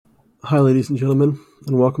Hi, ladies and gentlemen,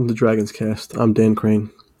 and welcome to Dragonscast. I'm Dan Crane.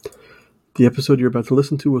 The episode you're about to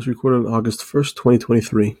listen to was recorded on August 1st,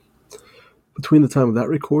 2023. Between the time of that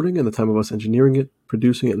recording and the time of us engineering it,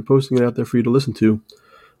 producing it, and posting it out there for you to listen to,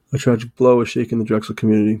 a tragic blow has shaken the Drexel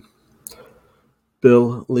community.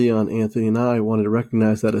 Bill, Leon, Anthony, and I wanted to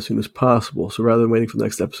recognize that as soon as possible, so rather than waiting for the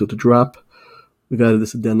next episode to drop, we've added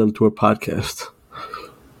this addendum to our podcast.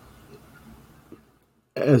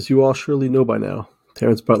 As you all surely know by now,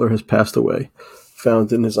 Terrence Butler has passed away,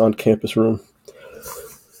 found in his on-campus room.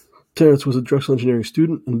 Terrence was a Drexel engineering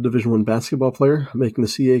student and a Division I basketball player, making the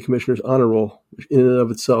CA Commissioner's honor roll, which in and of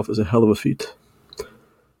itself is a hell of a feat.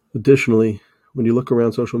 Additionally, when you look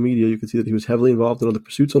around social media, you can see that he was heavily involved in other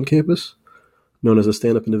pursuits on campus, known as a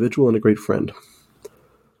stand-up individual and a great friend.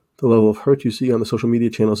 The level of hurt you see on the social media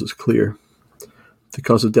channels is clear. The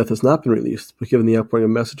cause of death has not been released, but given the outpouring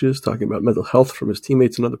of messages talking about mental health from his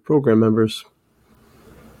teammates and other program members,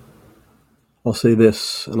 I'll say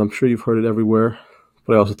this, and I'm sure you've heard it everywhere,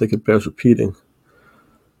 but I also think it bears repeating.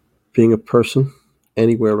 Being a person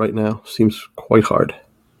anywhere right now seems quite hard.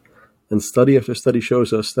 And study after study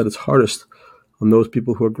shows us that it's hardest on those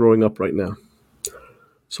people who are growing up right now.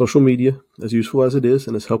 Social media, as useful as it is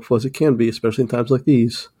and as helpful as it can be, especially in times like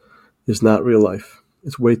these, is not real life.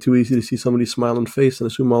 It's way too easy to see somebody's smiling face and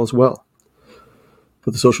assume all is well.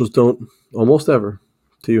 But the socials don't, almost ever,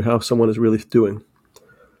 tell you how someone is really doing.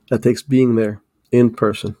 That takes being there, in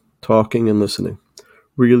person, talking and listening.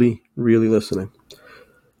 Really, really listening.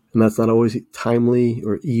 And that's not always timely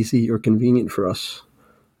or easy or convenient for us,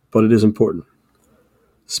 but it is important.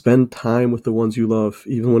 Spend time with the ones you love,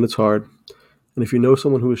 even when it's hard. And if you know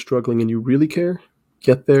someone who is struggling and you really care,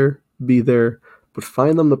 get there, be there, but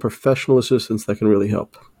find them the professional assistance that can really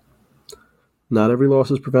help. Not every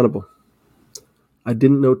loss is preventable. I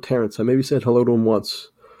didn't know Terrence. I maybe said hello to him once,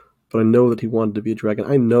 but I know that he wanted to be a Dragon.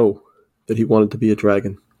 I know that he wanted to be a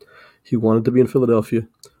Dragon. He wanted to be in Philadelphia,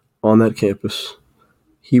 on that campus.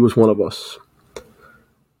 He was one of us.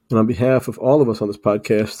 And on behalf of all of us on this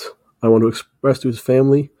podcast, I want to express to his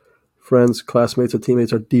family, friends, classmates, and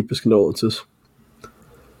teammates our deepest condolences.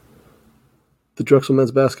 The Drexel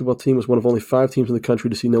men's basketball team was one of only 5 teams in the country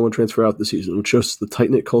to see no one transfer out this season, which shows the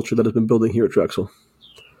tight-knit culture that has been building here at Drexel.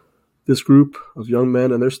 This group of young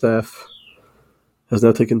men and their staff has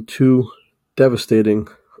now taken 2 devastating,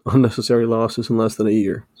 unnecessary losses in less than a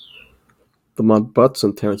year. Lamont Butts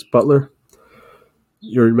and Terrence Butler,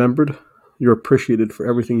 you're remembered, you're appreciated for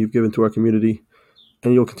everything you've given to our community,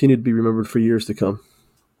 and you'll continue to be remembered for years to come.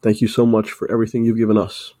 Thank you so much for everything you've given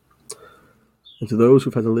us. And to those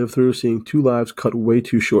who've had to live through seeing 2 lives cut way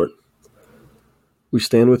too short, we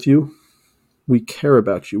stand with you. We care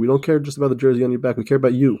about you. We don't care just about the jersey on your back. We care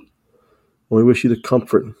about you. And we wish you the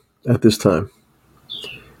comfort at this time.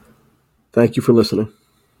 Thank you for listening.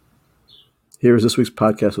 Here is this week's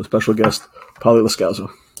podcast with special guest Paulie Loscalzo.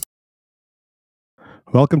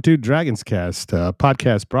 Welcome to Dragonscast, a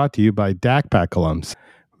podcast brought to you by DACPAC alums.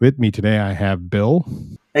 With me today, I have Bill.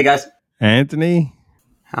 Hey, guys. Anthony.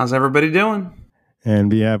 How's everybody doing? And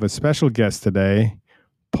we have a special guest today,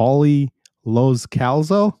 Paulie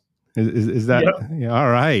Loscalzo. Is that? Yep. Yeah, all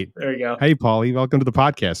right. There you go. Hey, Paulie. Welcome to the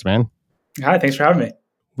podcast, man. Hi, thanks for having me.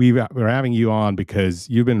 We're having you on because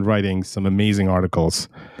you've been writing some amazing articles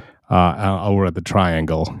over at the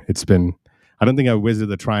Triangle. It's been, I don't think I've visited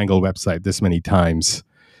the Triangle website this many times,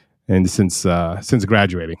 and since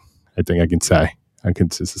graduating, I think I can say,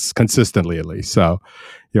 consistently at least. So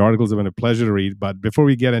your articles have been a pleasure to read. But before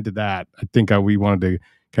we get into that, I think we wanted to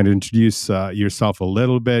kind of introduce yourself a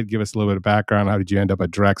little bit, give us a little bit of background. How did you end up at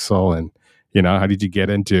Drexel, and how did you get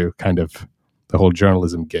into kind of the whole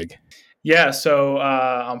journalism gig? Yeah, so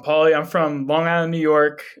I'm Paulie. I'm from Long Island, New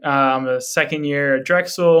York. I'm a second year at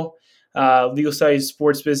Drexel, legal studies,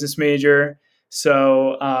 sports business major.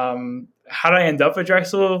 So how did I end up at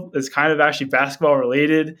Drexel? It's kind of actually basketball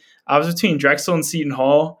related. I was between Drexel and Seton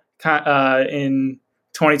Hall in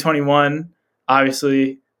 2021.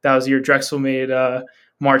 Obviously, that was the year Drexel made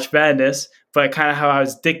March Madness, but kind of how I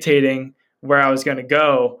was dictating where I was going to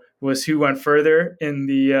go was who went further in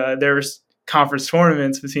their conference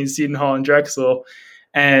tournaments between Seton Hall and Drexel.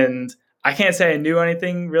 And I can't say I knew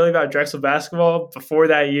anything really about Drexel basketball before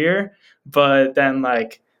that year, but then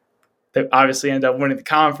they obviously ended up winning the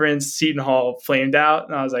conference. Seton Hall flamed out,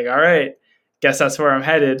 and I was like, all right, guess that's where I'm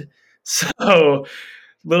headed. So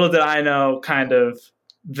little did I know kind of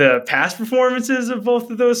the past performances of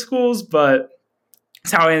both of those schools, but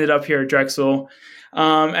that's how I ended up here at Drexel.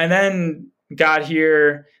 And then got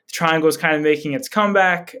here. The Triangle was kind of making its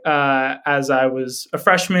comeback as I was a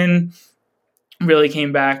freshman. Really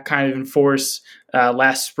came back kind of in force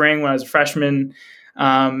last spring when I was a freshman.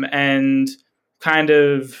 and kind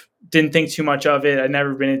of didn't think too much of it. I'd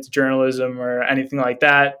never been into journalism or anything like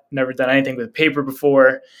that. Never done anything with paper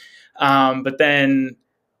before. But then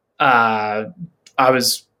I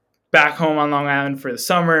was back home on Long Island for the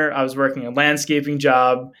summer. I was working a landscaping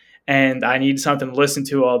job and I needed something to listen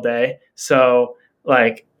to all day. So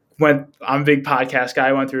like I'm a big podcast guy.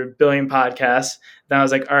 I went through a billion podcasts. Then I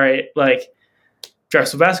was like, all right, like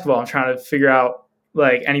Drexel basketball. I'm trying to figure out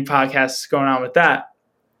like any podcasts going on with that.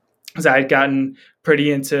 Because I had gotten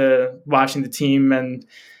pretty into watching the team and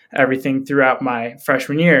everything throughout my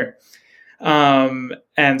freshman year.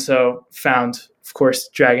 And so found, of course,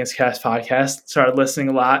 Dragonscast podcast, started listening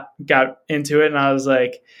a lot, got into it, and I was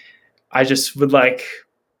like, I just would like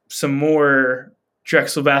some more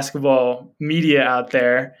Drexel basketball media out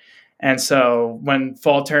there. And so when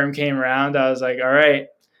fall term came around, I was like, all right,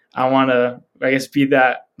 I want to, I guess, be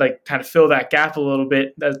that, like, kind of fill that gap a little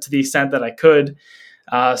bit to the extent that I could.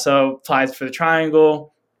 So applied for the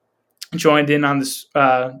Triangle, joined in on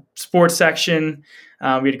the sports section. We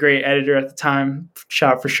had a great editor at the time,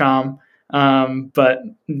 shout out for Sham. But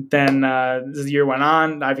then as the year went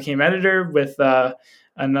on, I became editor with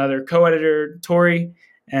another co-editor, Tori,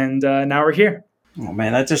 and now we're here. Oh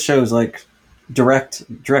man, that just shows like direct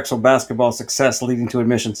Drexel basketball success leading to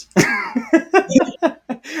admissions.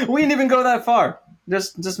 We didn't even go that far.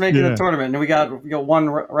 Just making the tournament, and we got one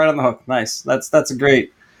right on the hook. Nice. That's a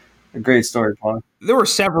great story, Paul. There were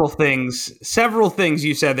several things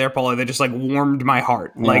you said there, Paulie, that just like warmed my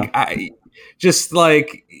heart. Yeah. Like I just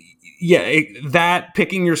like, that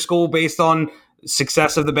picking your school based on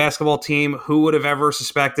success of the basketball team, who would have ever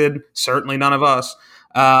suspected? Certainly none of us.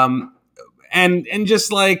 And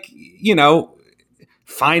just like,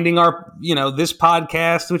 finding our, this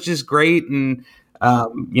podcast, which is great. And,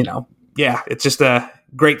 it's just a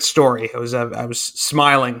great story. I was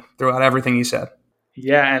smiling throughout everything you said.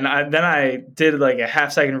 Yeah, and then I did like a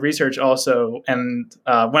half-second research also, and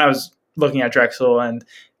when I was looking at Drexel and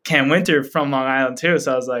Cam Winter from Long Island too,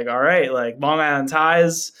 so I was like, all right, like Long Island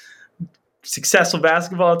ties, successful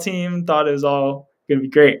basketball team, thought it was all going to be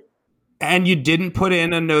great. And you didn't put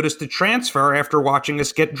in a notice to transfer after watching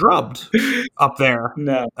us get drubbed up there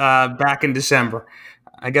back in December.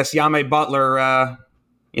 I guess Yame Butler,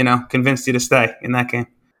 convinced you to stay in that game.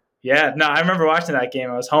 Yeah, no, I remember watching that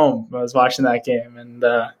game. I was home. I was watching that game, and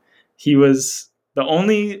he was the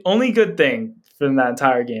only good thing from that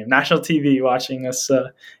entire game. National TV watching us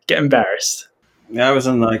get embarrassed. Yeah, I was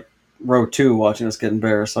in like row 2 watching us get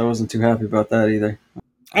embarrassed. I wasn't too happy about that either.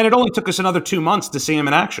 And it only took us another 2 months to see him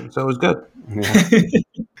in action, so it was good.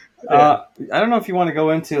 Yeah. I don't know if you want to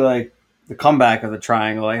go into like the comeback of the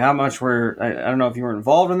Triangle. Like how much I don't know if you were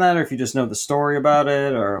involved in that or if you just know the story about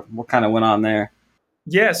it or what kind of went on there.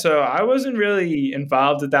 Yeah, so I wasn't really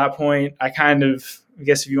involved at that point. I kind of, I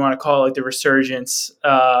guess if you want to call it like the resurgence,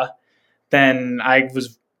 then I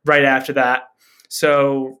was right after that.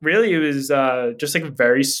 So really it was just like a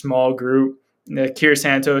very small group. Kira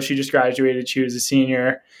Santos, she just graduated. She was a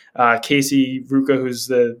senior. Casey Ruka, who's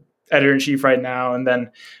the editor-in-chief right now, and then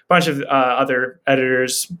a bunch of other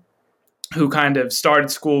editors who kind of started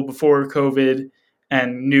school before COVID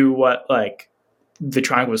and knew what like the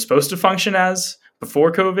Triangle was supposed to function as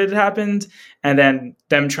before COVID happened, and then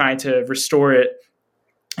them trying to restore it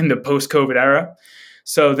in the post-COVID era.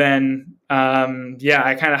 So then,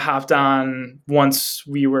 I kind of hopped on once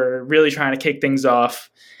we were really trying to kick things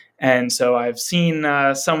off. And so I've seen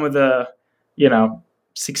some of the,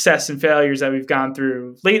 success and failures that we've gone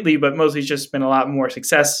through lately, but mostly just been a lot more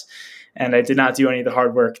success. And I did not do any of the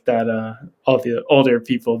hard work that all the older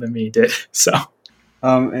people than me did. So.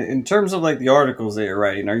 In terms of like the articles that you're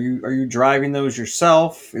writing, are you driving those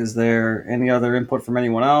yourself? Is there any other input from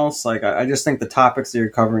anyone else? Like, I just think the topics that you're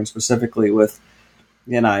covering specifically with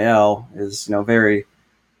the NIL is, very,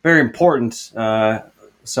 very important.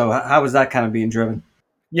 So how is that kind of being driven?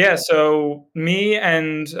 Yeah. So me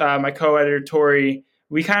and my co-editor, Tori,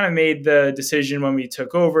 we kind of made the decision when we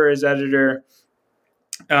took over as editor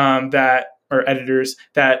editors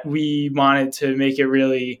that we wanted to make it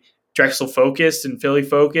really Drexel focused and Philly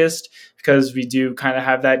focused because we do kind of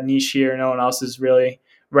have that niche here. No one else is really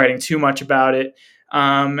writing too much about it.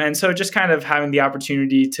 And so just kind of having the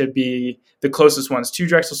opportunity to be the closest ones to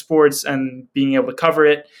Drexel sports and being able to cover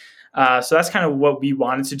it. So that's kind of what we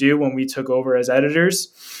wanted to do when we took over as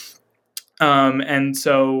editors. And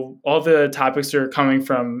so all the topics are coming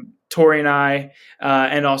from Tori and I,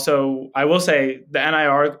 and also I will say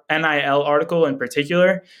the NIL article in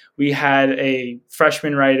particular, we had a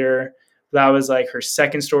freshman writer that was like her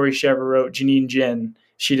second story she ever wrote, Janine Jin.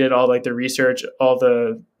 She did all like the research, all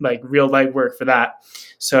the like real legwork for that.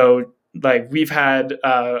 So like we've had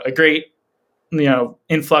a great,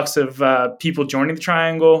 influx of people joining the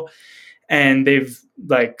Triangle, and they've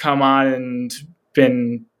like come on and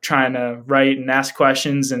been trying to write and ask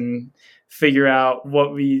questions and figure out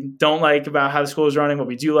what we don't like about how the school is running, what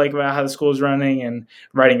we do like about how the school is running, and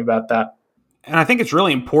writing about that. And I think it's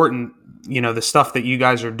really important, the stuff that you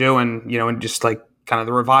guys are doing, and just like kind of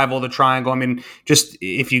the revival of the Triangle. I mean, just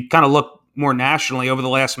if you kind of look more nationally over the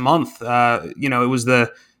last month, it was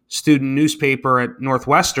the student newspaper at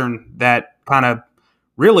Northwestern that kind of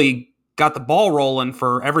really got the ball rolling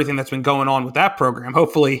for everything that's been going on with that program.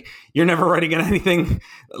 Hopefully you're never writing anything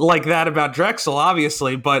like that about Drexel,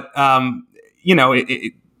 obviously, but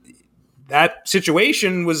that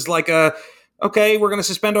situation was like okay, we're going to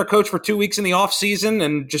suspend our coach for 2 weeks in the off season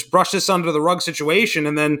and just brush this under the rug situation.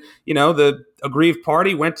 And then, the aggrieved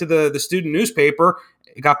party went to the student newspaper,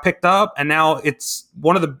 it got picked up, and now it was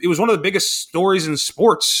one of the biggest stories in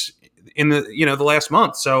sports in the last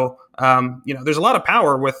month. So, there's a lot of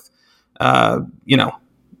power with,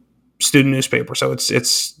 student newspaper. So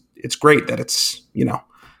it's great that it's,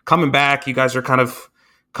 coming back. You guys are kind of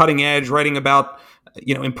cutting edge, writing about,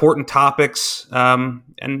 important topics, and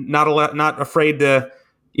not afraid to,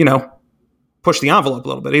 push the envelope a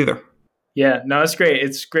little bit either. Yeah, no, it's great.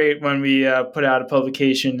 It's great when we put out a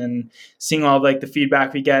publication and seeing all like the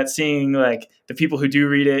feedback we get, seeing like the people who do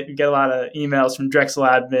read it. We get a lot of emails from Drexel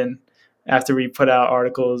admin after we put out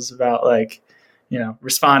articles about like,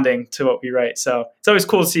 responding to what we write. So it's always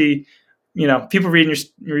cool to see, people reading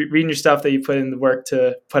your stuff that you put in the work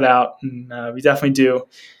to put out. And we definitely do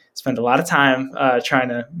spend a lot of time trying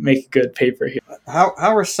to make a good paper here.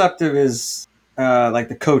 How receptive is like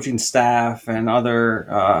the coaching staff and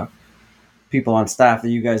other people on staff that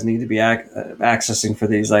you guys need to be accessing for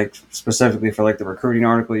these, like specifically for like the recruiting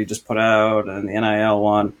article you just put out and the NIL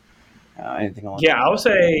one? Anything along? Yeah, I would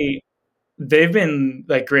say they've been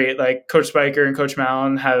like great. Like Coach Spiker and Coach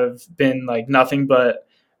Mallon have been like nothing but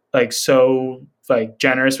like so like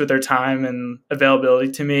generous with their time and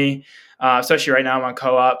availability to me. Especially right now I'm on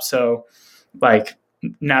co-op. So like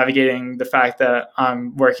navigating the fact that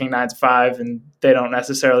I'm working 9 to 5 and they don't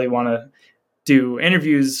necessarily want to do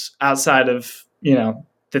interviews outside of,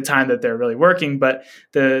 the time that they're really working, but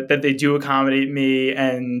that they do accommodate me.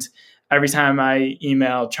 And every time I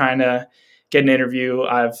email trying to get an interview,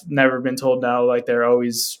 I've never been told no. Like they're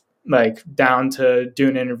always like down to do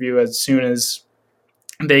an interview as soon as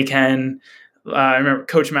they can. I remember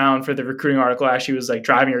Coach Mallon for the recruiting article actually was like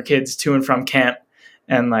driving her kids to and from camp,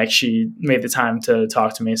 and like she made the time to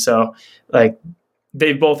talk to me. So like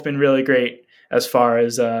they've both been really great as far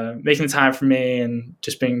as making the time for me and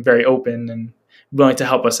just being very open and willing to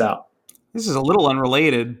help us out. This is a little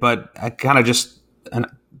unrelated, but I kind of just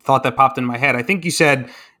thought that popped in my head. I think you said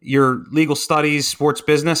your legal studies, sports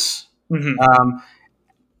business. Mm-hmm.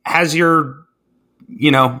 Has your,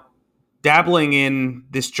 dabbling in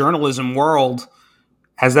this journalism world,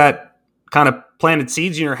 has that kind of planted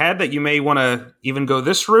seeds in your head that you may want to even go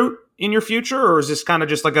this route in your future? Or is this kind of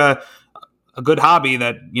just like a good hobby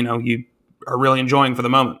that, you are really enjoying for the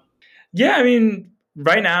moment? Yeah, I mean,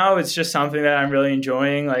 right now it's just something that I'm really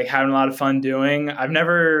enjoying, like having a lot of fun doing. I've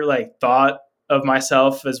never like thought of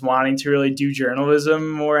myself as wanting to really do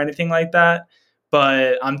journalism or anything like that,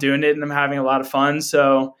 but I'm doing it and I'm having a lot of fun.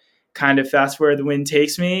 So kind of that's where the wind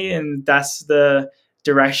takes me and that's the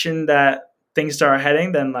direction that things start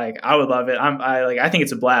heading, then like I would love it. I think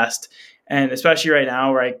it's a blast. And especially right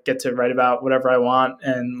now where I get to write about whatever I want,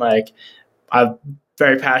 and like I'm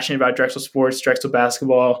very passionate about Drexel sports, Drexel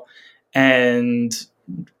basketball, and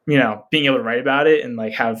being able to write about it and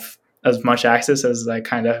like have as much access as I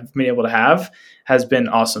kind of been able to have has been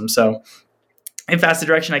awesome. So if that's the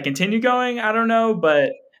direction I continue going, I don't know,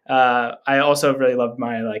 but I also really loved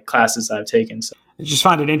my like classes I've taken. So I just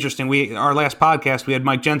find it interesting. Our last podcast, we had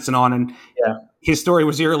Mike Jensen on, and his story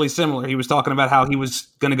was eerily similar. He was talking about how he was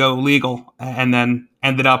going to go legal and then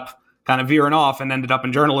ended up kind of veering off and ended up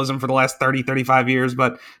in journalism for the last 30, 35 years.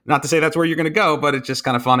 But not to say that's where you're going to go, but it's just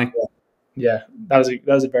kind of funny. Yeah, that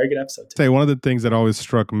was a very good episode. Say one of the things that always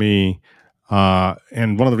struck me,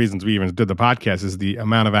 and one of the reasons we even did the podcast, is the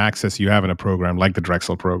amount of access you have in a program like the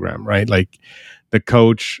Drexel program, right? Like the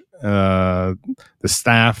coach, the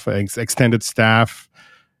staff, extended staff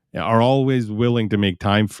are always willing to make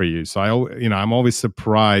time for you. So I'm always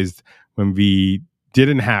surprised when we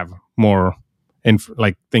didn't have more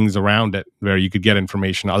things around it where you could get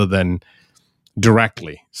information other than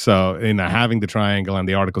directly. So having the Triangle and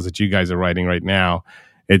the articles that you guys are writing right now,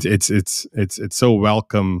 it's so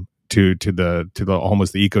welcome to the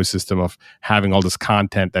almost the ecosystem of having all this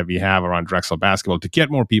content that we have around Drexel basketball to get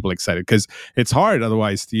more people excited, because it's hard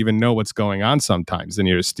otherwise to even know what's going on sometimes when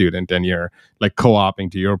you're a student and you're like co-oping,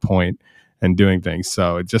 to your point, and doing things.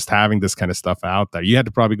 So just having this kind of stuff out there, you had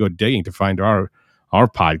to probably go digging to find our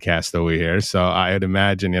podcast over here. So I'd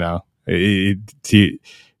imagine, you'd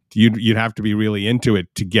have to be really into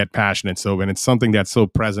it to get passionate. So when it's something that's so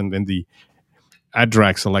present at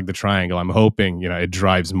Drexel, like the Triangle, I'm hoping it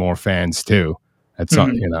drives more fans too. At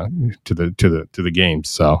some, to the games.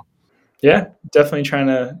 So yeah, definitely trying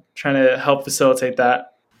to help facilitate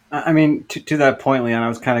that. I mean, to that point, Leon, I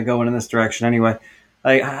was kind of going in this direction anyway.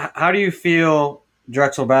 Like, how do you feel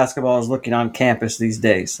Drexel basketball is looking on campus these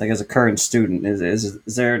days? Like, as a current student,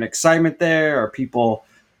 is there an excitement there? Are people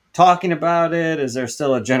talking about it? Is there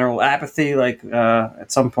still a general apathy, like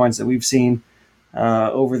at some points that we've seen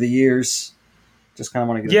over the years? Just kind of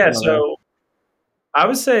want to get so I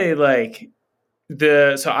would say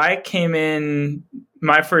so I came in,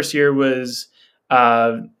 my first year was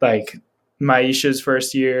like Maisha's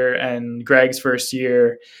first year and Greg's first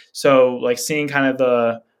year. So like seeing kind of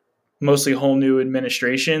the mostly whole new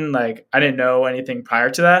administration, like I didn't know anything prior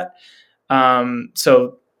to that.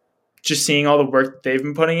 So just seeing all the work that they've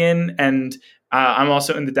been putting in, and I'm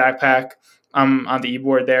also in the DAC pack. I'm on the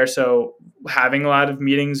e-board there. So having a lot of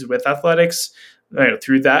meetings with athletics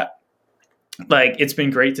through that, like it's been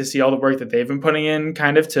great to see all the work that they've been putting in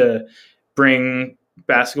kind of to bring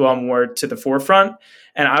basketball more to the forefront.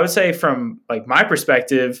 And I would say from like my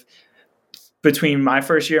perspective, between my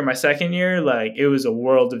first year and my second year, like it was a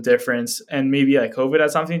world of difference, and maybe like COVID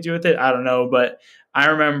had something to do with it. I don't know. But I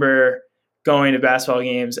remember going to basketball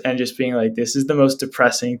games and just being like, this is the most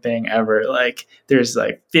depressing thing ever. Like there's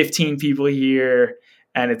like 15 people here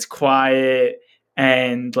and it's quiet,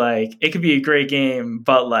 and like it could be a great game,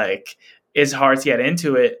 but like it's hard to get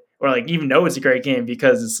into it or like even know it's a great game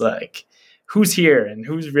because it's like, who's here and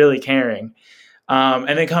who's really caring.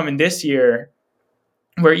 And then coming this year,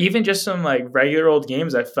 where even just some like regular old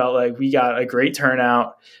games, I felt like we got a great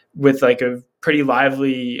turnout with like a pretty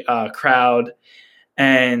lively crowd.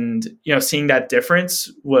 And, seeing that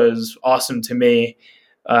difference was awesome to me.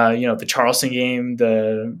 The Charleston game,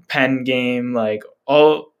 the Penn game, like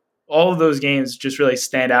all of those games just really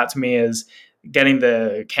stand out to me as getting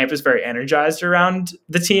the campus very energized around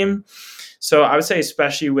the team. So I would say,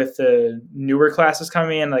 especially with the newer classes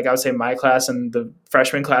coming in, like I would say my class and the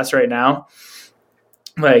freshman class right now,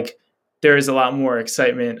 like there is a lot more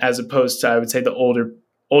excitement as opposed to, I would say, the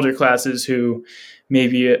older classes who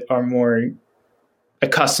maybe are more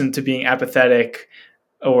accustomed to being apathetic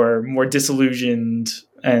or more disillusioned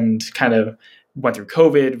and kind of went through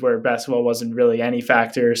COVID where basketball wasn't really any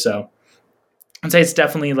factor. So I'd say it's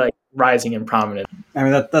definitely like rising in prominence. I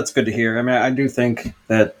mean, that's good to hear. I mean, I do think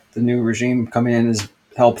that the new regime coming in has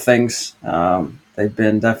helped things. They've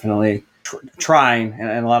been definitely trying in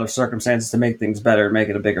a lot of circumstances to make things better, make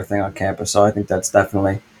it a bigger thing on campus. So I think that's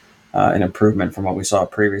definitely an improvement from what we saw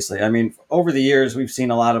previously. I mean, over the years, we've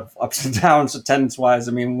seen a lot of ups and downs attendance-wise.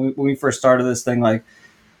 I mean, when we first started this thing, like,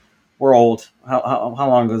 we're old. How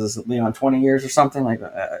long ago was this, Leon? 20 years or something? Like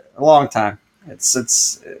a long time.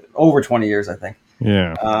 It's over 20 years, I think.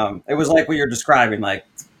 Yeah. It was like what you're describing, like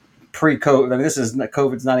pre-COVID. I mean,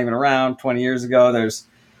 COVID's not even around. 20 years ago, there's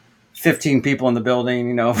 15 people in the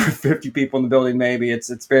building, 50 people in the building, maybe.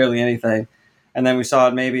 It's barely anything. And then we saw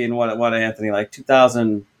it maybe in what Anthony, like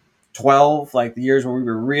 2012, like the years where we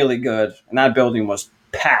were really good, and that building was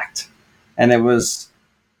packed, and it was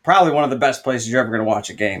probably one of the best places you're ever going to watch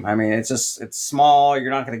a game. I mean, it's small.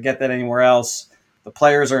 You're not going to get that anywhere else. The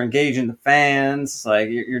players are engaging the fans. Like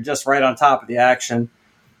you're just right on top of the action.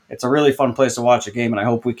 It's a really fun place to watch a game, and I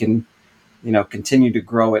hope we can, continue to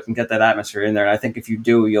grow it and get that atmosphere in there. And I think if you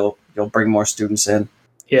do, you'll bring more students in.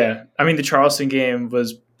 Yeah, I mean, the Charleston game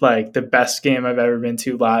was like the best game I've ever been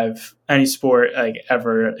to live, any sport like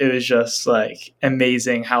ever. It was just like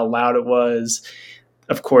amazing how loud it was.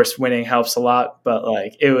 Of course, winning helps a lot, but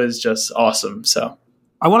like it was just awesome. So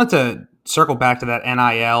I wanted to circle back to that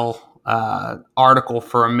NIL article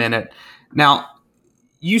for a minute. Now,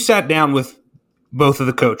 you sat down with both of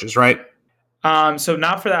the coaches, right? So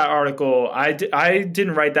not for that article. I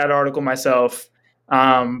didn't write that article myself.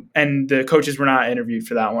 And the coaches were not interviewed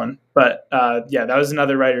for that one. But yeah, that was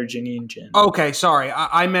another writer, Janine Jin. Okay, sorry.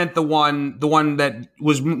 I meant the one that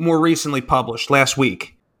was more recently published last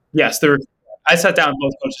week. Yes, I sat down with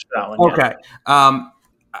both coaches for that one. Okay. Yeah.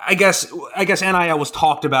 I guess NIL was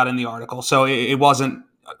talked about in the article, so it wasn't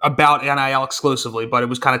about NIL exclusively, but it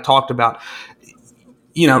was kind of talked about.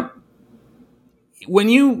 Did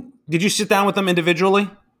you sit down with them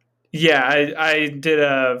individually? Yeah, I did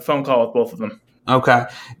a phone call with both of them. Okay.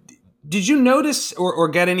 Did you notice or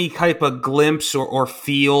get any type of glimpse or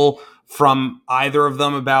feel from either of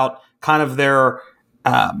them about kind of their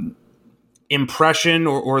impression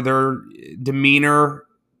or their demeanor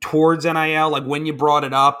towards NIL? Like when you brought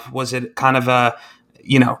it up, was it kind of a,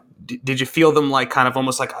 did you feel them like kind of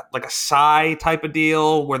almost like a sigh type of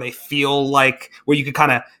deal where they feel like where you could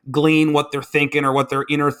kind of glean what they're thinking or what their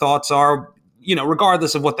inner thoughts are,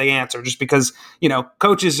 regardless of what they answer, just because,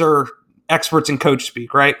 coaches are experts in coach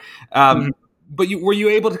speak, right? But were you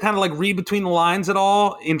able to kind of like read between the lines at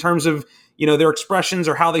all in terms of, their expressions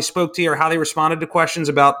or how they spoke to you or how they responded to questions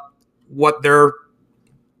about what their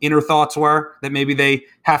inner thoughts were that maybe they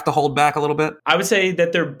have to hold back a little bit? I would say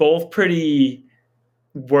that they're both pretty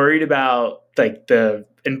worried about like the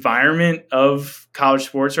environment of college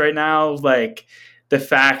sports right now. Like the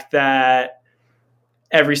fact that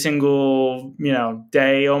every single,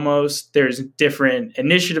 day almost there's different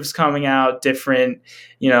initiatives coming out, different,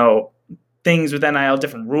 things with NIL,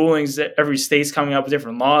 different rulings, every state's coming up with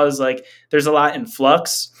different laws. Like there's a lot in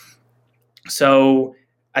flux. So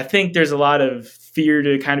I think there's a lot of fear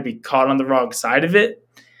to kind of be caught on the wrong side of it.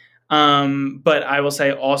 But I will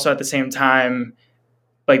say also at the same time,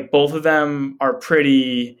 like both of them are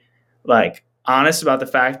pretty like honest about the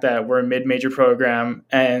fact that we're a mid-major program,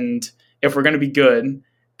 and if we're going to be good,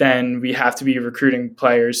 then we have to be recruiting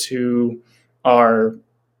players who are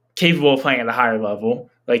capable of playing at a higher level.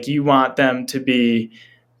 Like you want them to be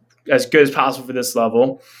as good as possible for this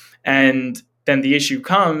level. And then the issue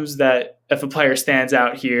comes that if a player stands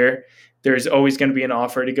out here, there's always going to be an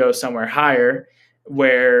offer to go somewhere higher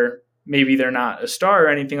where maybe they're not a star or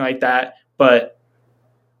anything like that, but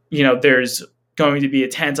there's going to be a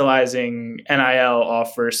tantalizing NIL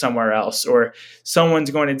offer somewhere else, or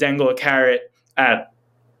someone's going to dangle a carrot at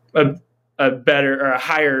a better or a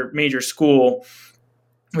higher major school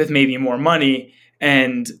with maybe more money,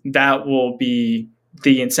 and that will be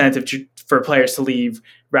the incentive for players to leave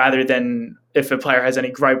rather than if a player has any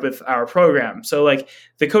gripe with our program. So like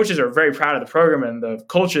the coaches are very proud of the program and the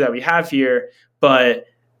culture that we have here, but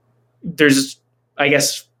there's, I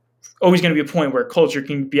guess, always going to be a point where culture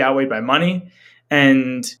can be outweighed by money,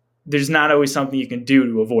 and there's not always something you can do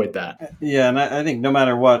to avoid that. Yeah, and I think no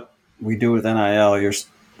matter what we do with NIL,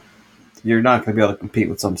 you're not going to be able to compete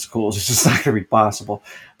with some schools. It's just not going to be possible.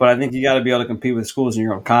 But I think you got to be able to compete with schools in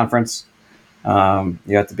your own conference.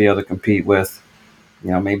 You have to be able to compete with,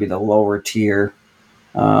 maybe the lower tier,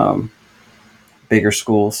 bigger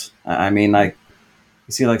schools. I mean, like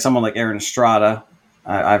you see, like someone like Aaron Estrada.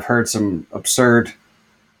 I've heard some absurd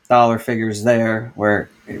dollar figures there where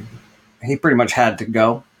he pretty much had to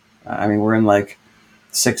go. I mean, we're in like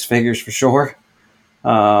six figures for sure.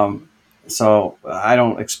 So I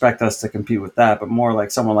don't expect us to compete with that, but more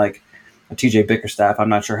like someone like a TJ Bickerstaff. I'm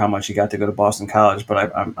not sure how much he got to go to Boston College,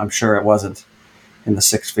 but I'm sure it wasn't in the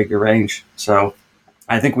six-figure range. So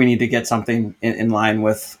I think we need to get something in line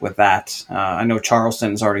with that. I know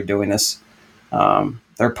Charleston's already doing this.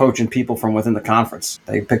 They're poaching people from within the conference.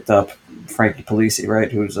 They picked up Frankie Polisi,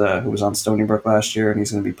 right, who was on Stony Brook last year, and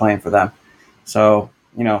he's going to be playing for them. So,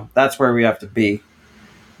 that's where we have to be.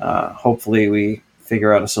 Hopefully we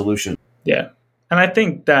figure out a solution. Yeah. And I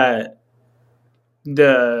think that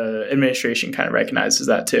the administration kind of recognizes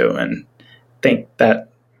that too, and think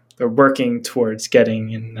that they're working towards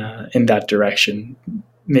getting in that direction,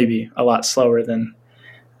 maybe a lot slower than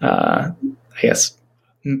I guess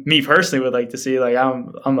me personally would like to see. Like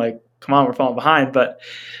I'm like, come on, we're falling behind, but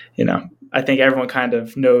I think everyone kind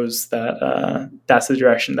of knows that that's the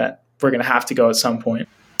direction that we're going to have to go at some point.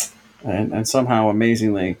 And somehow,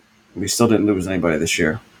 amazingly, we still didn't lose anybody this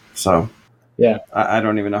year. So yeah, I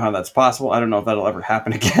don't even know how that's possible. I don't know if that'll ever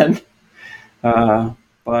happen again.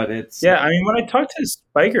 But it's I mean, when I talked to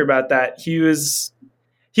Spiker about that, he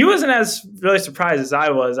wasn't as really surprised as I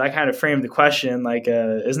was. I kind of framed the question like,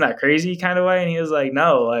 isn't that crazy kind of way? And he was like,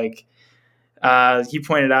 no, like, he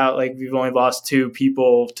pointed out like we've only lost 2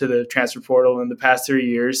 people to the transfer portal in the past 3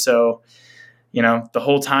 years. So, the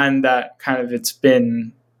whole time that kind of it's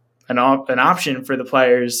been an option for the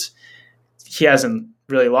players, he hasn't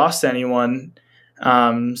really lost anyone.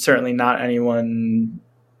 Certainly not anyone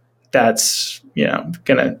that's,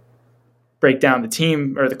 going to break down the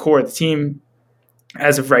team or the core of the team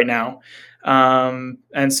as of right now.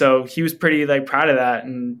 And so he was pretty like proud of that,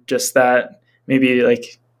 and just that maybe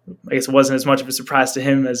like, I guess it wasn't as much of a surprise to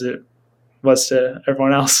him as it was to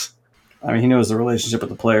everyone else. I mean, he knows the relationship with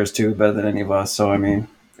the players too better than any of us. So I mean,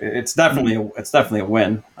 it's definitely a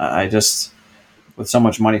win. I just, with so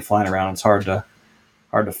much money flying around, it's hard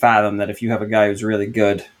hard to fathom that if you have a guy who's really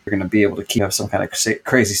good, you're going to be able to keep have some kind of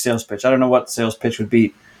crazy sales pitch. I don't know what sales pitch would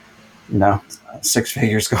beat, 6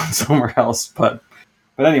 figures going somewhere else. But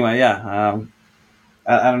anyway, yeah.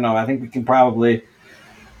 I don't know. I think we can probably.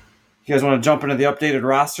 You guys want to jump into the updated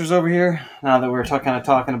rosters over here now that we're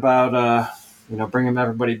talking about bringing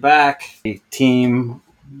everybody back. The team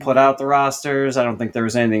put out the rosters. I don't think there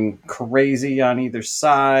was anything crazy on either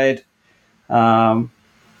side.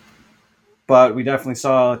 But we definitely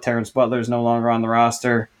saw Terrence Butler's no longer on the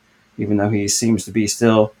roster, even though he seems to be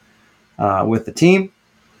still with the team.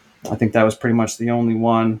 I think that was pretty much the only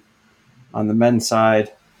one on the men's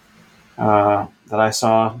side that I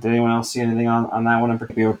saw. Did anyone else see anything on that one?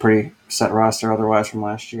 We have a pretty set roster otherwise from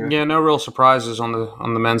last year. Yeah, no real surprises on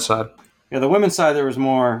the men's side. Yeah, the women's side, there was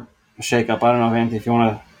more shakeup. I don't know, Anthony, if you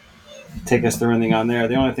want to take us through anything on there.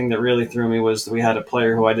 The only thing that really threw me was we had a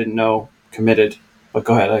player who I didn't know committed. But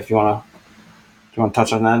go ahead if you want to. Do you want to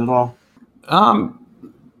touch on that at all?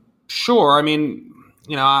 Sure. I mean,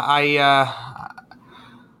 I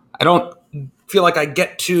don't feel like I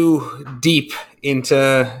get too deep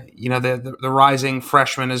into the rising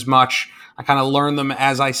freshmen as much. I kind of learn them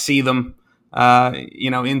as I see them,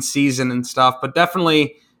 in season and stuff. But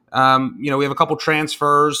definitely, we have a couple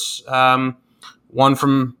transfers. One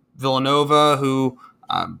from Villanova, who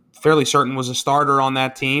fairly certain was a starter on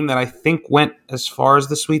that team that I think went as far as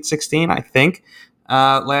the Sweet 16, I think,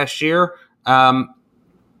 last year.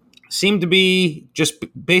 Seemed to be, just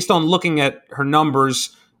based on looking at her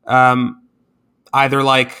numbers, either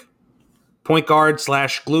like point guard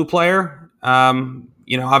 / glue player.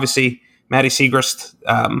 Obviously Maddie Siegrist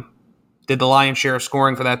did the lion's share of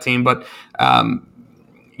scoring for that team, but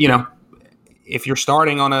if you're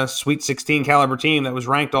starting on a Sweet 16 caliber team that was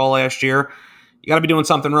ranked all last year, you got to be doing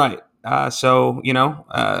something right.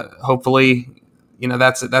 Hopefully,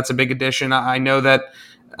 that's a big addition. I know that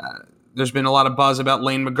there's been a lot of buzz about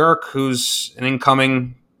Lane McGurk, who's an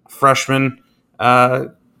incoming freshman.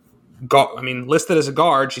 Listed as a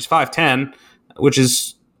guard. She's 5'10", which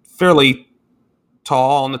is fairly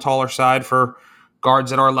tall, on the taller side for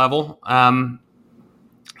guards at our level.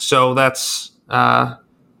 So that's,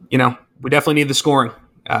 we definitely need the scoring.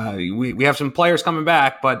 We have some players coming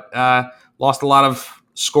back, but lost a lot of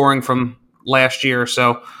scoring from last year.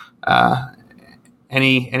 So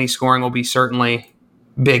any scoring will be certainly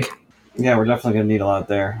big. Yeah, we're definitely going to need a lot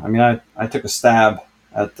there. I mean, I took a stab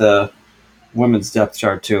at the women's depth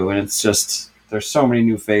chart too, and it's just there's so many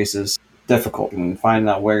new faces. Difficult and finding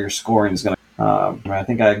out where your scoring is going to. I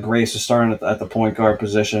think I had Grace was starting at the point guard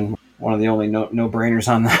position. One of the only no brainers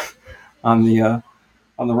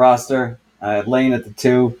on the roster. I had Lane at the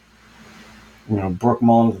 2. Brooke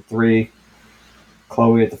Mullen at the 3.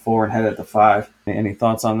 Chloe at the 4 and Head at the 5. Any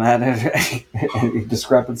thoughts on that? Any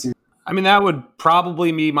discrepancies? I mean, that would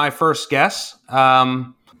probably be my first guess.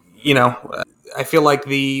 I feel like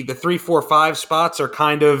the 3, 4, 5 spots are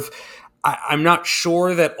kind of. I'm not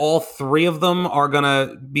sure that all 3 of them are going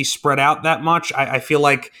to be spread out that much. I feel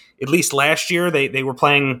like at least last year they were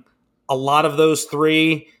playing a lot of those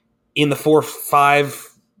 3 in the 4, 5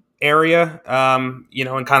 area,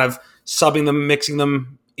 and kind of subbing them, mixing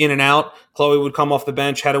them in and out. Chloe would come off the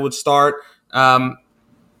bench, Hedda would start. But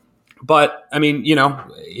I mean,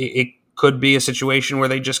 it could be a situation where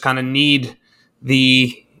they just kind of need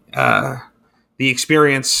the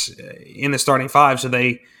experience in the starting 5, so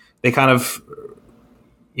they kind of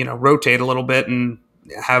rotate a little bit and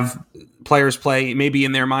have players play maybe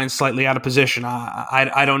in their minds slightly out of position.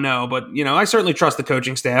 I don't know, but I certainly trust the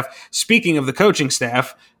coaching staff. Speaking of the coaching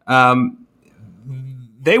staff,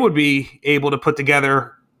 they would be able to put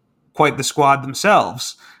together quite the squad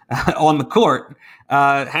themselves on the court.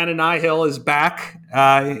 Hannah Nyhill is back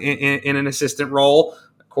in an assistant role,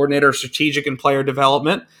 coordinator of strategic and player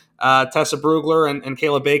development. Tessa Brugler and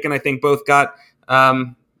Kayla Bacon, I think, both got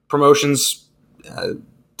promotions.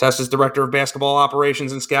 Tessa's director of basketball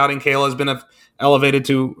operations and scouting. Kayla has been elevated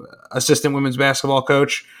to assistant women's basketball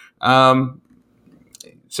coach. So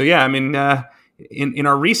yeah, I mean, in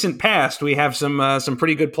our recent past, we have some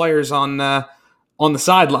pretty good players on the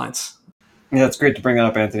sidelines. Yeah, it's great to bring that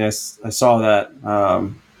up, Anthony. I saw that.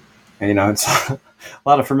 It's a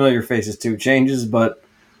lot of familiar faces too. Changes, but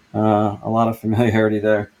a lot of familiarity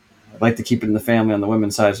there. I'd like to keep it in the family on the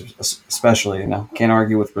women's side, especially. Can't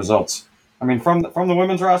argue with results. I mean, from the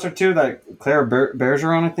women's roster too, that Claire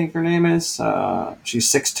Bergeron, I think her name is.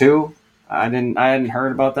 She's 6'2". I hadn't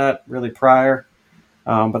heard about that really prior,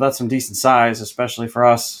 but that's some decent size, especially for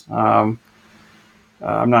us. I'm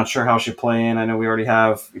not sure how she'll play in. I know we already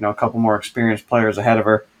have a couple more experienced players ahead of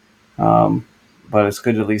her, but it's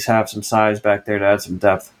good to at least have some size back there to add some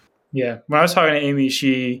depth. Yeah. When I was talking to Amy,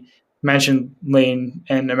 she mentioned Lane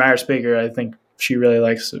and Amaris Baker. I think she really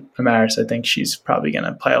likes Amaris. I think she's probably going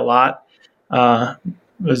to play a lot.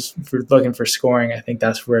 Was for looking for scoring. I think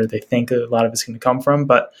that's where they think a lot of it's going to come from.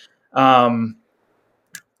 But Clara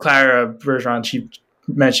Bergeron, she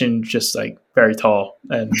mentioned just like very tall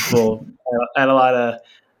and will add a lot of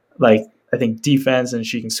like I think defense, and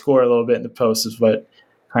she can score a little bit in the post is what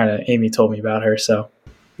kind of Amy told me about her. So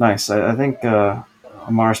Nice. I think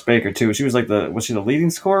Amaris Baker too. She was like was she the leading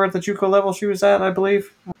scorer at the JUCO level she was at? I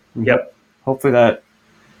believe. yep. Hopefully that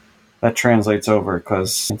translates over,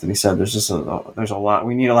 because Anthony said there's a lot.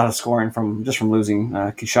 We need a lot of scoring from losing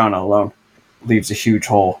Kishana alone. Leaves a huge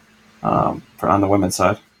hole on the women's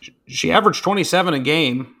side. She averaged 27 a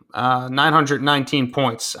game, 919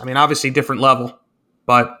 points. I mean, obviously different level,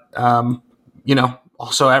 but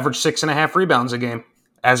also averaged 6.5 rebounds a game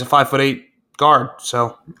as a 5'8" guard.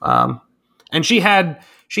 So, and she had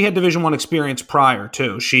Division I experience prior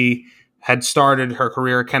too. She had started her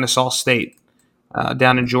career at Kennesaw State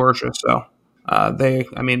down in Georgia. So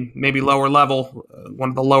maybe lower level, one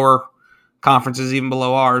of the lower conferences, even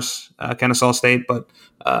below ours, Kennesaw State, but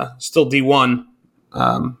still D1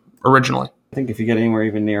 originally. I think if you get anywhere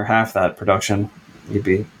even near half that production, you'd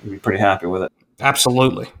be pretty happy with it.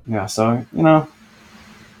 Absolutely. Yeah. So a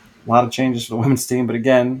lot of changes for the women's team, but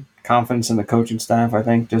again, confidence in the coaching staff, I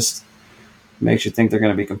think, just makes you think they're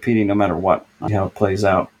going to be competing no matter what. How it plays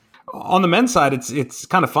out. On the men's side, it's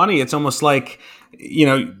kind of funny. It's almost like,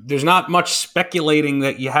 there's not much speculating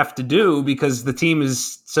that you have to do because the team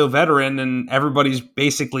is so veteran and everybody's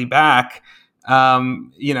basically back.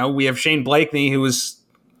 We have Shane Blakeney, who was,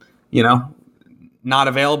 not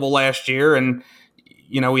available last year. And,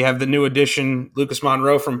 we have the new addition, Lucas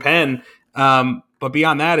Monroe from Penn. But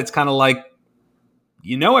beyond that, it's kind of like,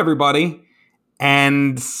 everybody.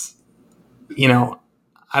 And,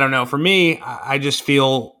 I don't know. For me, I just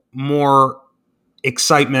feel more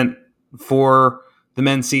excitement for the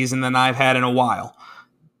men's season than I've had in a while.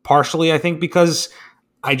 Partially, I think, because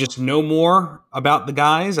I just know more about the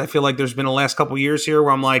guys. I feel like there's been the last couple of years here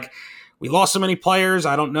where I'm like, we lost so many players.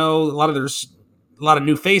 I don't know. There's a lot of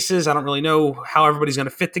new faces. I don't really know how everybody's going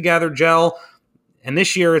to fit together, gel. And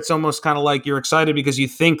this year, it's almost kind of like you're excited because you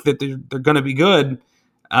think that they're going to be good.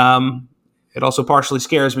 It also partially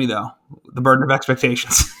scares me, though, the burden of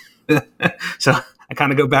expectations. So I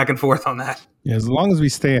kind of go back and forth on that. Yeah, as long as we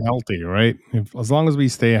stay healthy, right? As long as we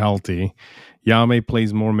stay healthy, Yame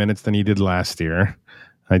plays more minutes than he did last year.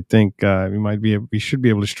 I think we should be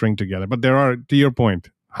able to string together. But there are, to your point,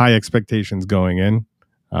 high expectations going in.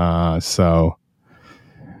 So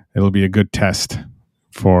it'll be a good test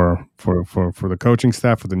for the coaching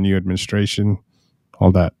staff, for the new administration,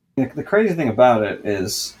 all that. The crazy thing about it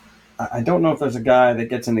is, I don't know if there's a guy that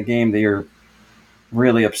gets in the game that you're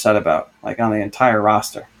really upset about, like on the entire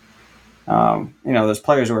roster. There's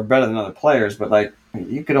players who are better than other players, but like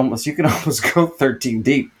you could almost go 13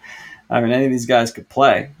 deep. I mean, any of these guys could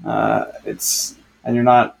play. And you're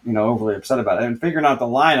not overly upset about it. And figuring out the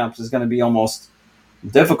lineups is going to be almost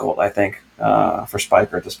difficult, I think, for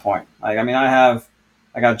Spiker at this point. Like, I mean, I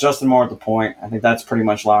got Justin Moore at the point. I think that's pretty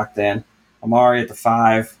much locked in. Amari at the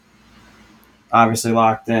 5, obviously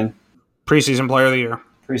locked in. Preseason player of the year.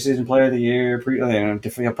 Preseason player of the year.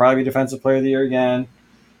 He'll probably be defensive player of the year again.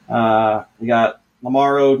 We got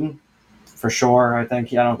Lamar Odom for sure. I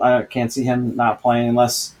think I can't see him not playing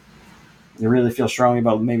unless you really feel strongly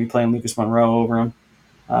about maybe playing Lucas Monroe over him.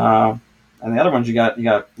 And the other ones you got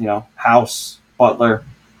House, Butler,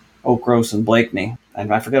 Oakgross, and Blakeney.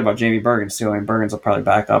 And I forget about Jamie Bergens too. I mean, Bergens will probably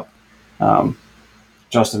back up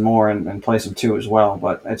Justin Moore and play some too as well.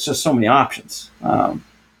 But it's just so many options.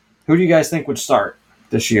 Who do you guys think would start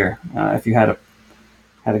this year if you had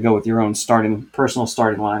to go with your own personal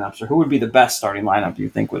starting lineups, or who would be the best starting lineup you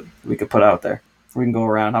think we could put out there? We can go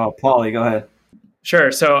around. How about Paulie? Go ahead.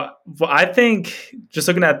 Sure. So I think just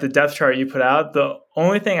looking at the depth chart you put out, the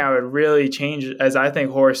only thing I would really change is I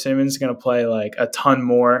think Horace Simmons is going to play like a ton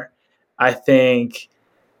more. I think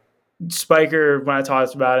Spiker, when I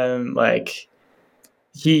talked about him, like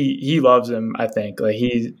he loves him. I think like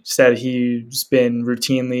he said he's been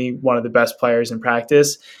routinely one of the best players in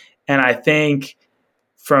practice. And I think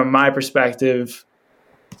from my perspective,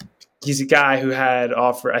 he's a guy who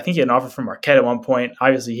I think he had an offer from Marquette at one point.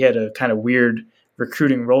 Obviously he had a kind of weird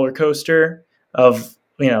recruiting roller coaster of,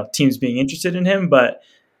 teams being interested in him, but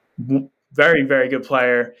very, very good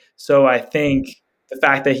player. So I think the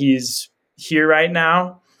fact that he's here right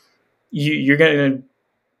now, you're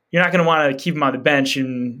not going to want to keep him on the bench,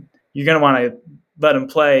 and you're going to want to let him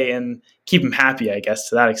play and keep him happy, I guess,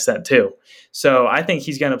 to that extent too. So I think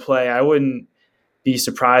he's going to play. I wouldn't be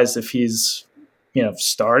surprised if he's,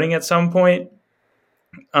 starting at some point.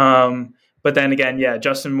 But then again, yeah,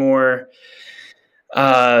 Justin Moore,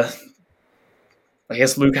 I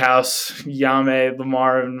guess Luke House, Yame,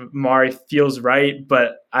 Lamar, and Mari feels right,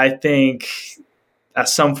 but I think at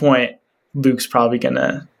some point Luke's probably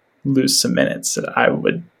gonna lose some minutes. I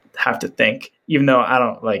would have to think, even though I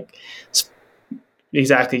don't like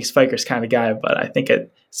exactly Spiker's kind of guy, but I think at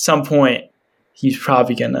some point he's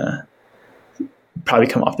probably gonna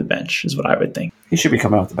come off the bench, is what I would think. He should be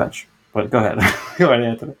coming off the bench. But go ahead, go ahead,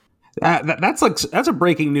 Anthony. That's a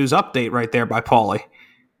breaking news update right there by Paulie.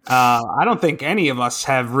 I don't think any of us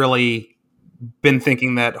have really been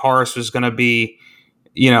thinking that Horace was going to be,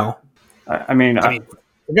 forget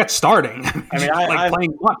starting.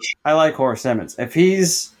 Playing much. I like Horace Simmons. If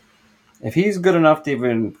he's good enough to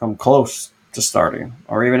even come close to starting,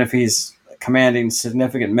 or even if he's commanding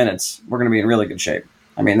significant minutes, we're going to be in really good shape.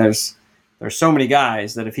 I mean, there's so many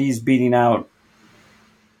guys that if he's beating out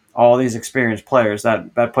all these experienced players,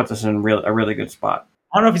 that puts us in a really good spot.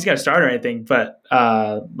 I don't know if he's going to start or anything, but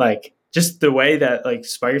just the way that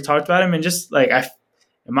Spiker talked about him, and just in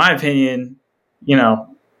my opinion, you got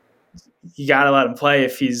to let him play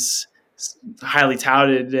if he's highly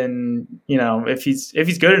touted, and if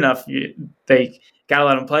he's good enough, they got to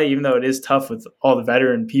let him play. Even though it is tough with all the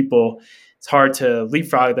veteran people, it's hard to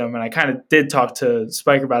leapfrog them. And I kind of did talk to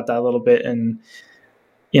Spiker about that a little bit, and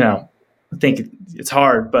I think it's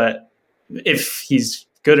hard, but if he's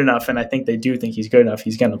good enough, and I think they do think he's good enough,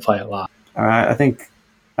 he's going to play a lot. All right,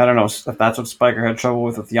 I don't know if that's what Spiker had trouble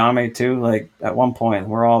with Yame too. Like at one point,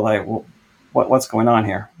 we're all like, well, what's going on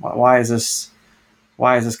here? Why is this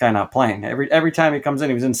guy not playing? Every time he comes in,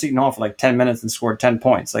 he was in Seton Hall for 10 minutes and scored 10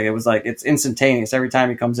 points. It's instantaneous. Every time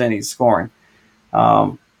he comes in, he's scoring.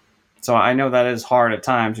 So I know that is hard at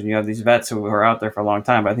times when you have these vets who are out there for a long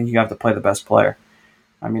time, but I think you have to play the best player.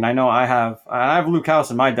 I mean, I know I have Luke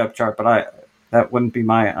House in my depth chart, but that wouldn't be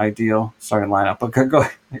my ideal starting lineup. But go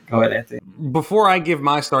ahead, Anthony. Before I give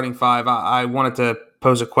my starting five, I wanted to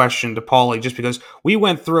pose a question to Paulie, just because we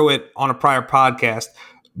went through it on a prior podcast.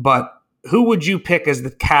 But who would you pick as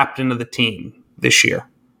the captain of the team this year?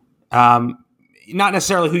 Not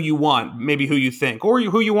necessarily who you want, maybe who you think, or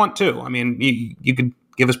who you want too. I mean, you could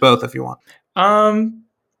give us both if you want.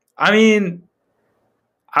 I mean,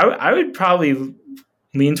 I would probably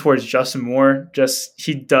lean towards Justin Moore. Just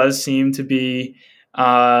he does seem to be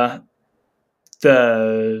obviously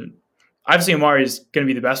Amari is going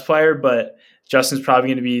to be the best player, but Justin's probably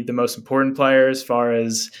going to be the most important player as far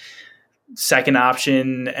as second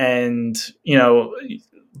option. And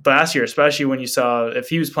last year, especially when you saw if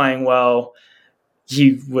he was playing well,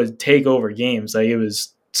 he would take over games. It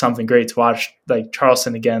was something great to watch.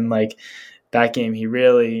 Charleston again, that game,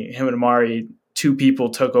 him and Amari, two people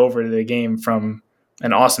took over the game from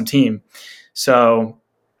an awesome team. So,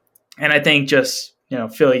 and I think just,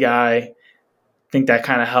 Philly guy, I think that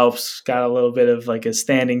kind of helps. Got a little bit of a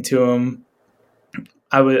standing to him.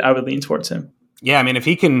 I would lean towards him. Yeah. I mean, if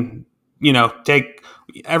he can,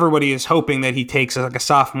 everybody is hoping that he takes a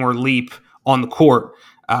sophomore leap on the court.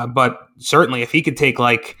 But certainly if he could take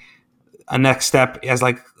a next step as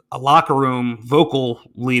a locker room vocal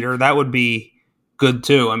leader, that would be good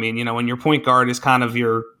too. I mean, when your point guard is kind of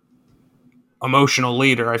your emotional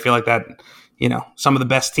leader, I feel like that, some of the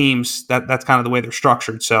best teams, that's kind of the way they're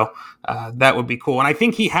structured. So that would be cool. And I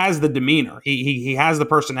think he has the demeanor. He has the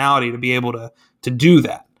personality to be able to do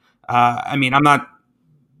that. I mean, I'm not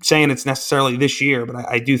saying it's necessarily this year, but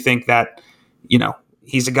I do think that,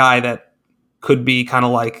 he's a guy that could be kind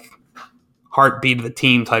of heartbeat of the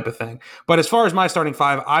team type of thing. But as far as my starting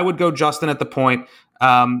five, I would go Justin at the point.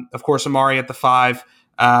 Of course, Amari at the 5.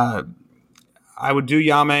 I would do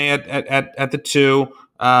Yame at the 2,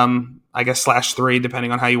 I guess /3,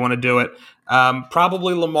 depending on how you want to do it.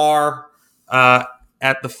 Probably Lamar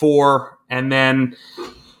at the 4, and then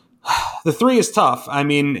the 3 is tough. I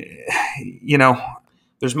mean,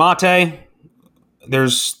 there's Mate,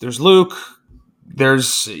 there's Luke,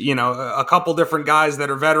 there's a couple different guys that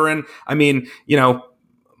are veteran. I mean,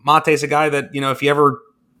 Mate's a guy that if he ever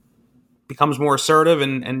becomes more assertive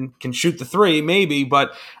and can shoot the 3, maybe.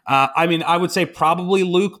 But I mean, I would say probably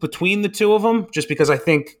Luke between the two of them, just because I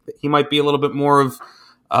think he might be a little bit more of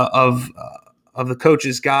the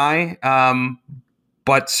coach's guy.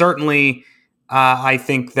 But certainly, I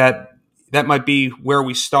think that might be where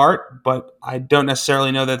we start. But I don't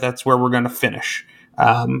necessarily know that that's where we're going to finish.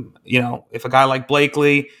 If a guy like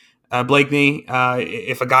Blakeney,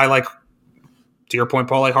 if a guy like, to your point,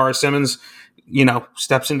 Paulie, Horace Simmons,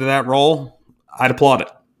 steps into that role, I'd applaud it.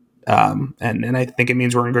 And I think it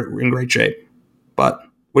means we're in great shape. But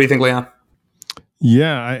what do you think, Leon?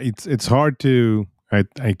 Yeah, it's hard to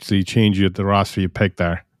actually change the roster you picked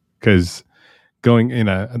there because going in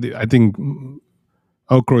I think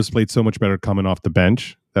Okro's played so much better coming off the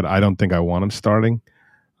bench that I don't think I want him starting.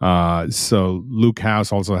 So Luke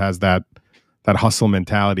House also has that hustle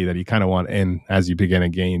mentality that you kind of want in as you begin a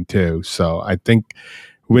game too. So I think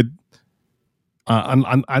with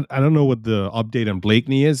I don't know what the update on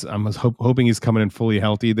Blakeney is. I'm hoping he's coming in fully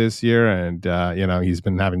healthy this year, and he's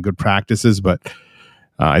been having good practices. But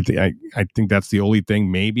I think that's the only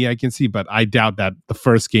thing maybe I can see. But I doubt that the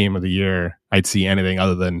first game of the year I'd see anything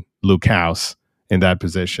other than Luke House in that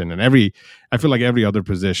position. And I feel like every other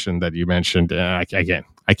position that you mentioned, I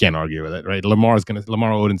can't argue with it. Right? Lamar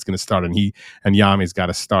Odin's gonna start, and Yami's got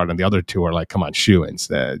to start, and the other two are like, come on, shoo-ins.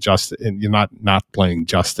 Justin, you're not playing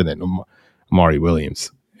Justin and Amari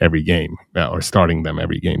Williams every game or starting them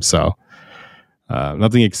every game. So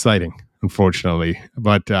nothing exciting, unfortunately.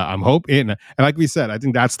 But I'm hoping, and like we said, I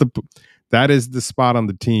think that is the spot on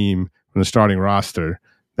the team on the starting roster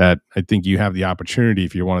that I think you have the opportunity,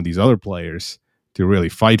 if you're one of these other players, to really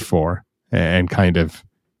fight for and kind of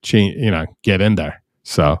change, get in there.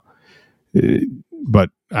 So, but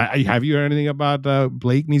have you heard anything about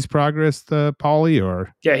Blakeney's progress, Paulie?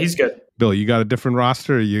 Or yeah, he's good. Bill, you got a different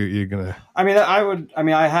roster? Or you're gonna? I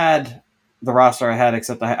had the roster I had,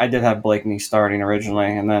 except I did have Blakeney starting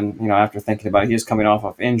originally, and then after thinking about it, he was coming off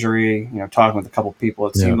of injury. Talking with a couple of people,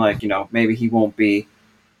 it seemed like maybe he won't be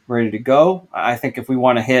ready to go. I think if we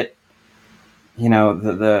want to hit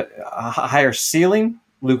the higher ceiling,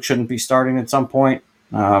 Luke shouldn't be starting at some point.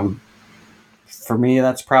 For me,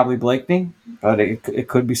 that's probably Blakeney, but it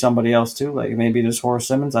could be somebody else too. Like maybe it is Horace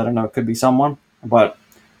Simmons. I don't know. It could be someone, but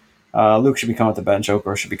Luke should be coming off the bench.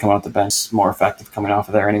 Okro should be coming off the bench. More effective coming off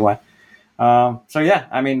of there anyway. So yeah,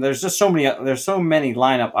 I mean, there's so many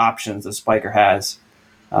lineup options that Spiker has.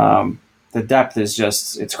 The depth is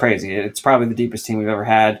it's crazy. It's probably the deepest team we've ever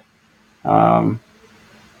had. So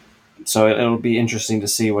it'll be interesting to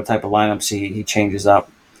see what type of lineups he changes up.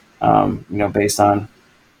 Based on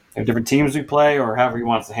different teams we play or however he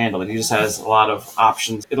wants to handle it. He just has a lot of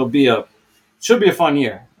options. Should be a fun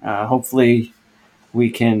year. Hopefully we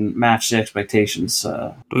can match the expectations.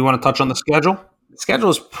 Do we want to touch on the schedule? The schedule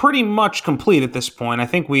is pretty much complete at this point. I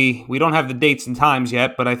think we don't have the dates and times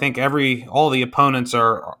yet, but I think all the opponents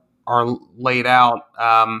are laid out.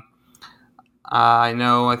 I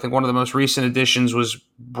think one of the most recent additions was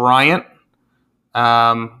Bryant,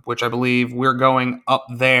 which I believe we're going up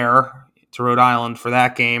there to Rhode Island for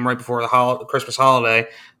that game right before the Christmas holiday.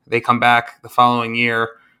 They come back the following year.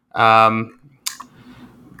 I'm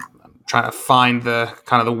trying to find the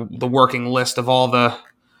kind of the working list of all the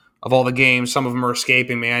games. Some of them are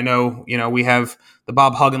escaping me. I know, we have the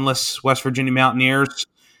Bob Hugginless West Virginia Mountaineers.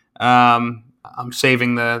 I'm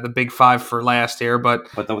saving the Big Five for last here, but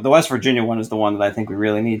the West Virginia one is the one that I think we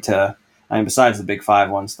really need to. I mean, besides the Big Five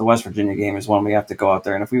ones, the West Virginia game is one we have to go out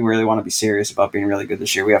there, and if we really want to be serious about being really good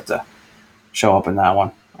this year, we have to show up in that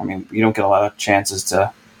one. I mean, you don't get a lot of chances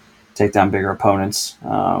to take down bigger opponents,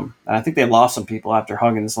 and I think they lost some people after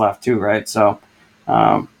Huggins left too, right? So,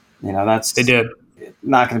 that's they did.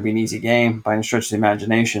 Not going to be an easy game by any stretch of the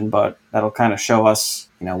imagination, but that'll kind of show us,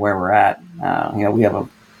 where we're at. We have a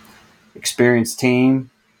experienced team,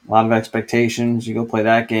 a lot of expectations. You go play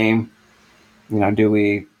that game. Do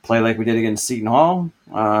we play like we did against Seton Hall,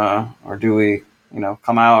 or do we,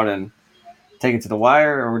 come out and take it to the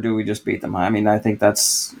wire, or do we just beat them? I mean, I think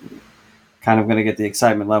that's kind of going to get the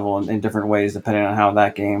excitement level in different ways depending on how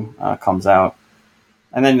that game comes out.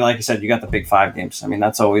 And then, like you said, you got the Big Five games. I mean,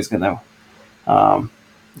 that's always going to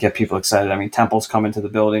get people excited. I mean, Temple's coming to the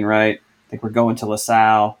building, right? I think we're going to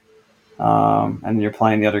LaSalle. And then you're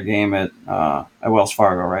playing the other game at Wells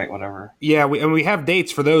Fargo, right? Whatever. Yeah, we have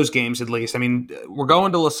dates for those games at least. I mean, we're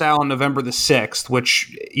going to LaSalle on November the 6th,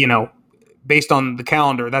 which, based on the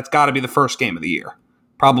calendar, that's got to be the first game of the year,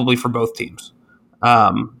 probably for both teams.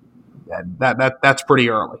 That's pretty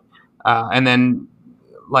early. And then,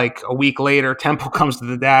 like a week later, Temple comes to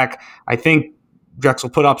the DAC. I think Drexel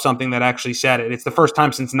put up something that actually said it. It's the first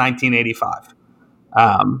time since 1985.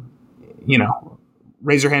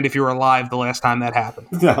 Raise your hand if you were alive the last time that happened.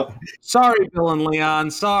 No. Sorry, Bill and Leon.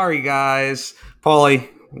 Sorry, guys. Paulie,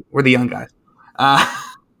 we're the young guys.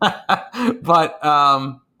 But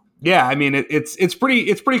yeah, I mean, it's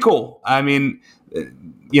pretty cool. I mean,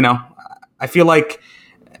 I feel like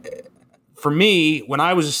for me, when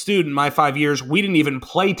I was a student, my 5 years, we didn't even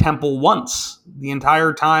play Temple once the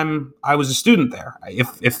entire time I was a student there,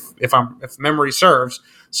 if memory serves.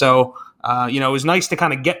 So, it was nice to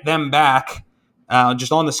kind of get them back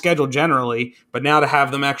just on the schedule generally. But now to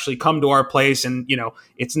have them actually come to our place, and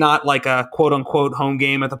it's not like a quote unquote home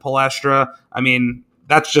game at the Palestra. I mean,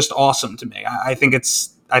 that's just awesome to me. I think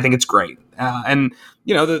it's great. And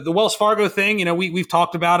the Wells Fargo thing, we've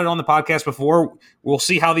talked about it on the podcast before. We'll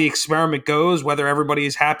see how the experiment goes, whether everybody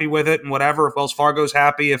is happy with it and whatever. If Wells Fargo's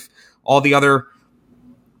happy, if all the other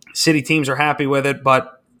city teams are happy with it,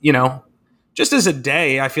 but just as a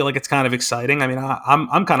day, I feel like it's kind of exciting. I mean,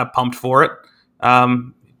 I'm kind of pumped for it.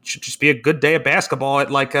 It should just be a good day of basketball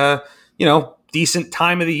at like a decent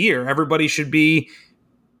time of the year. Everybody should be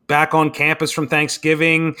back on campus from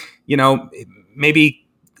Thanksgiving. Maybe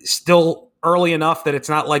still early enough that it's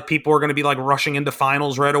not like people are going to be like rushing into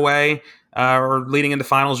finals right away or leading into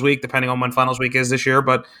finals week, depending on when finals week is this year.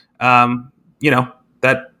 But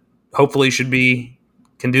that hopefully should be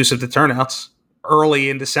conducive to turnouts early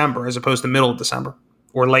in December as opposed to middle of December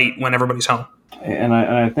or late when everybody's home. And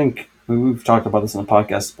I think we've talked about this on the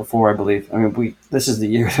podcast before, I believe. I mean, this is the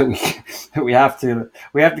year that we have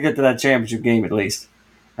to get to that championship game at least,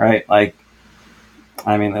 right? Like,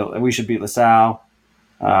 I mean, we should beat LaSalle.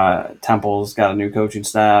 Temple's got a new coaching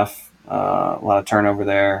staff, a lot of turnover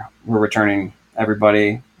there. We're returning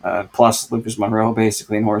everybody, plus Lucas Monroe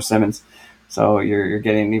basically and Horace Simmons. So you're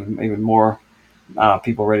getting even more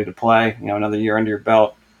people ready to play. Another year under your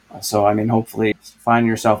belt. So I mean, hopefully, find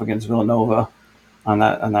yourself against Villanova on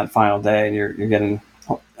that final day, and you're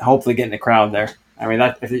hopefully getting a crowd there. I mean,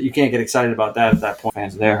 that if you can't get excited about that at that point,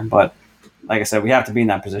 fans there. But like I said, we have to be in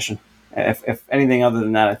that position. If anything other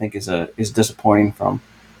than that, I think is disappointing from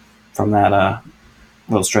that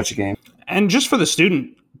little stretch of game. And just for the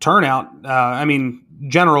student turnout, I mean,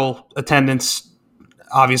 general attendance,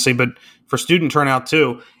 obviously, but for student turnout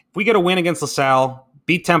too. If we get a win against LaSalle,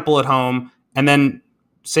 beat Temple at home, and then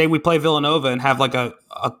say we play Villanova and have like a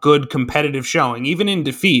good competitive showing, even in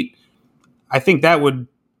defeat, I think that would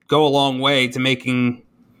go a long way to making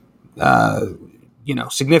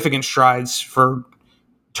significant strides for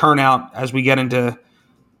turnout as we get into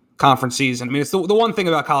conference season. I mean, it's the one thing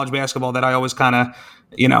about college basketball that I always kind of,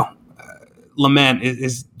 lament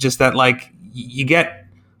is just that, like, you get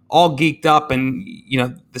all geeked up and,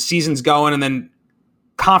 the season's going and then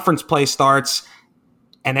conference play starts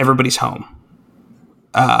and everybody's home.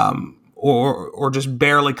 Or just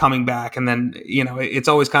barely coming back. And then, it's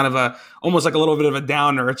always kind of almost like a little bit of a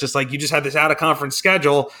downer. It's just like, you just had this out of conference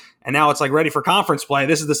schedule and now it's like ready for conference play.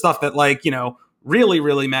 This is the stuff that really,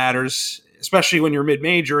 really matters, especially when you're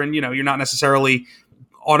mid-major and, you're not necessarily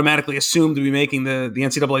automatically assumed to be making the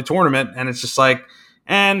NCAA tournament. And it's just like,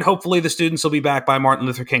 and hopefully the students will be back by Martin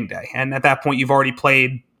Luther King Day. And at that point, you've already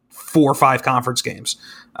played 4 or 5 conference games.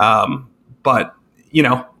 But,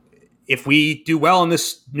 if we do well in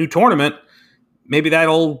this new tournament, maybe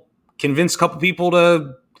that'll convince a couple people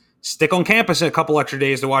to stick on campus a couple extra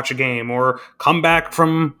days to watch a game or come back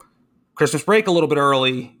from Christmas break a little bit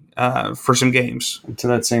early for some games. To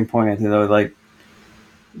that same point, Anthony, though, like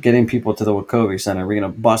getting people to the Wachovia Center, are we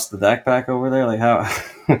going to bust the deck back over there? Like how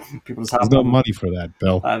people just There's no money for that,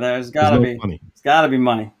 Bill. There's got to be money. It's got to be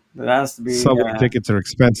money. It has to be. Subway tickets are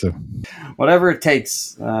expensive. Whatever it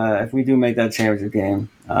takes. If we do make that championship game,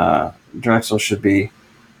 Drexel should be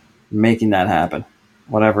making that happen.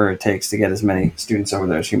 Whatever it takes to get as many students over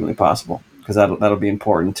there as humanly possible, because that'll be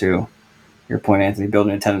important to your point, Anthony.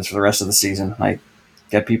 Building attendance for the rest of the season, like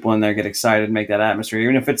get people in there, get excited, make that atmosphere.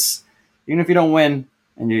 Even if you don't win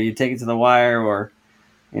and you take it to the wire, or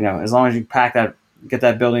as long as you get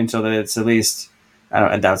that building so that it's at least.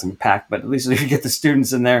 I doubt it's going to be packed, but at least if you get the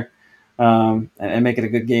students in there and make it a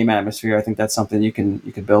good game atmosphere, I think that's something you can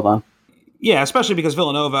build on. Yeah, especially because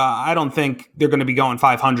Villanova, I don't think they're going to be going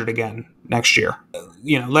 500 again next year.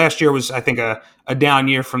 Last year was, I think, a down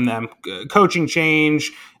year from them. Coaching change.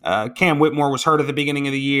 Cam Whitmore was hurt at the beginning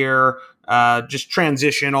of the year. Just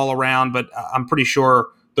transition all around, but I'm pretty sure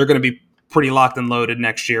they're going to be pretty locked and loaded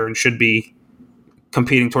next year and should be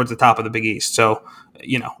competing towards the top of the Big East. So,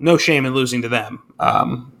 no shame in losing to them,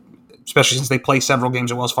 especially since they play several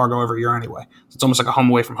games at Wells Fargo every year anyway. It's almost like a home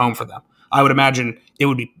away from home for them. I would imagine it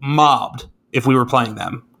would be mobbed if we were playing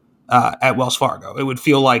them at Wells Fargo. It would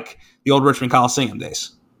feel like the old Richmond Coliseum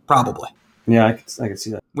days, probably. Yeah, I could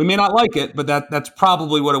see that. We may not like it, but that's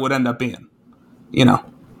probably what it would end up being, And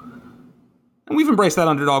we've embraced that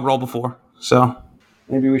underdog role before, so.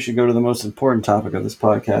 Maybe we should go to the most important topic of this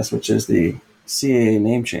podcast, which is the CAA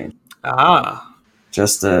name change.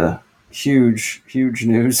 Just huge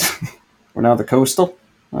news. We're now the Coastal.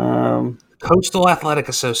 Coastal Athletic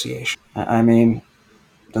Association. I mean,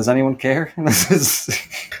 does anyone care? This is,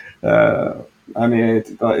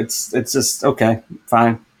 it's just okay,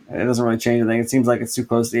 fine. it doesn't really change anything. It seems like it's too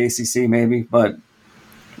close to the ACC, maybe, but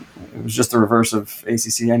it was just the reverse of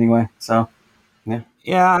ACC anyway. So, yeah.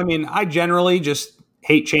 Yeah, I mean, I generally just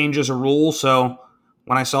hate change as a rule. So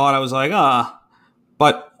when I saw it, I was like,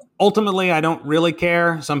 But ultimately, I don't really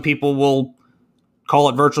care. Some people will call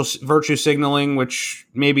it virtue signaling, which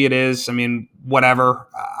maybe it is. I mean, whatever.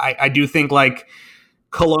 I do think like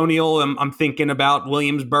Colonial, I'm thinking about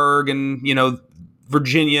Williamsburg and,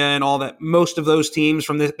 Virginia and all that. Most of those teams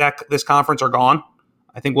from this conference are gone.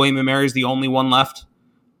 I think William & Mary is the only one left.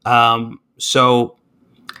 So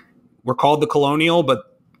we're called the Colonial,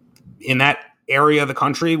 but in that area of the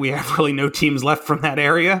country, we have really no teams left from that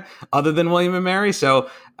area other than William & Mary. So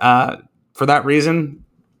for that reason,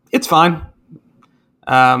 it's fine.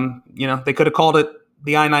 They could have called it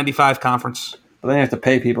the I-95 conference. But then you have to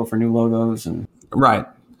pay people for new logos. Right.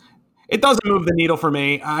 It doesn't move the needle for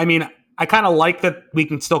me. I mean, I kind of like that we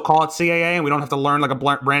can still call it CAA and we don't have to learn like a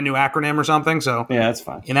brand new acronym or something. So yeah, that's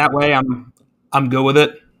fine. In that way, I'm good with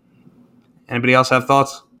it. Anybody else have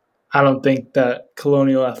thoughts? I don't think that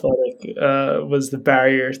Colonial Athletic was the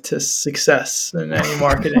barrier to success in any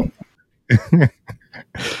marketing.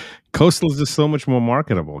 Coastal is just so much more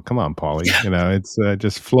marketable. Come on, Paulie. It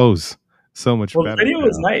just flows so much better. The video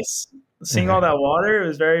was nice. Seeing all that water, it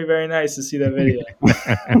was very, very nice to see that video.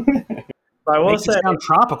 But I will say, sound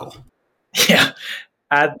tropical. Yeah,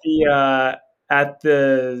 at the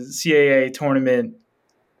CAA tournament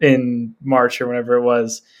in March or whenever it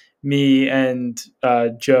was, me and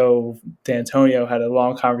Joe D'Antonio had a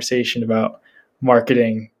long conversation about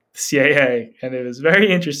marketing CAA, and it was very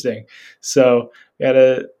interesting. So I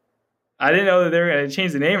didn't know that they were going to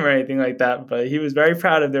change the name or anything like that, but he was very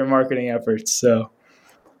proud of their marketing efforts. So,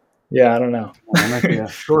 yeah, I don't know.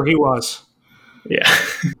 Sure he was. Yeah.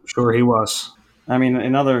 Sure he was. I mean,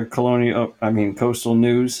 in other coastal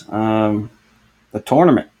news, the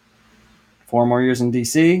tournament. 4 more years in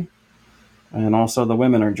D.C., and also the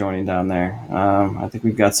women are joining down there. I think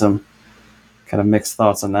we've got some kind of mixed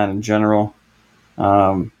thoughts on that in general.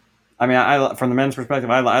 I from the men's perspective,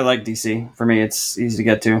 I like D.C. For me, it's easy to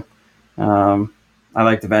get to. I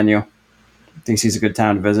like the venue. D.C.'s a good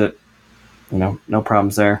town to visit. No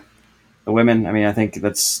problems there. The women, I think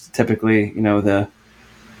that's typically,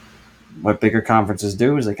 what bigger conferences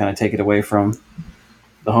do is they kind of take it away from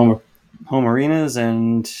the home arenas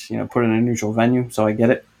and, put it in a neutral venue. So I get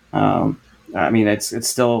it. It's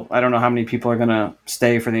still, I don't know how many people are going to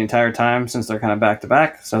stay for the entire time since they're kind of back to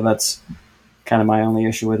back. So that's kind of my only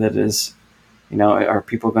issue with it is, are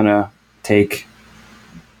people going to take,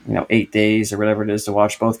 8 days or whatever it is to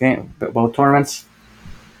watch both tournaments?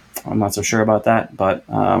 I'm not so sure about that, but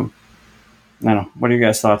I don't know. What are your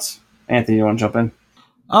guys' thoughts? Anthony, you want to jump in?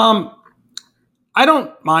 I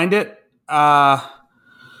don't mind it. I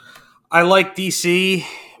like DC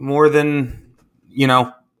more than,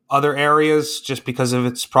 other areas just because of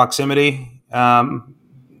its proximity.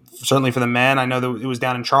 Certainly for the men. I know that it was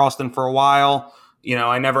down in Charleston for a while.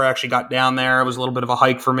 I never actually got down there. It was a little bit of a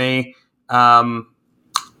hike for me. I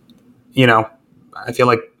feel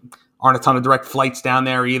like aren't a ton of direct flights down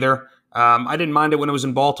there either. I didn't mind it when it was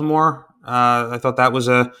in Baltimore. I thought that was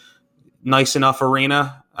a nice enough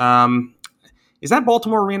arena. Is that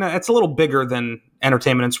Baltimore arena? It's a little bigger than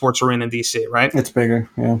Entertainment and Sports Arena in DC, right? It's bigger,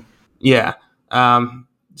 yeah. Yeah.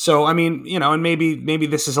 So, and maybe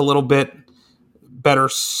this is a little bit better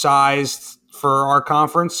sized for our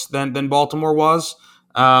conference than Baltimore was.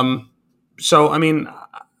 So,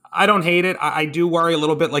 I don't hate it. I do worry a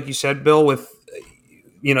little bit, like you said, Bill, with,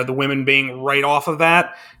 the women being right off of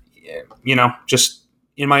that. Just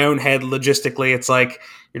in my own head, logistically, it's like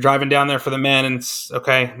you're driving down there for the men and it's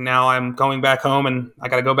okay. Now I'm going back home and I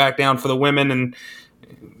got to go back down for the women. And,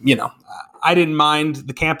 I didn't mind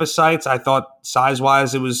the campus sites. I thought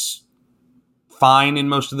size-wise it was fine in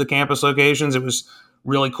most of the campus locations. It was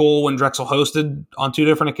really cool when Drexel hosted on 2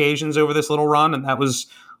 different occasions over this little run, and that was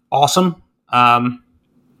awesome.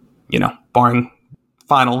 Barring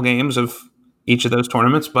final games of each of those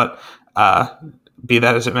tournaments, but be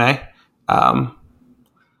that as it may. But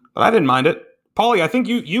I didn't mind it. Paulie, I think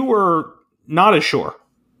you were not as sure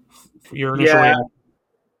for your initial reaction.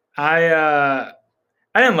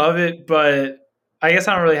 I didn't love it, but I guess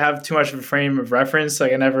I don't really have too much of a frame of reference.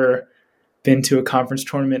 Like I never been to a conference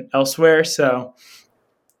tournament elsewhere, so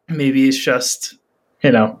maybe it's just,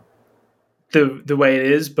 the way it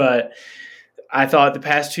is. But I thought the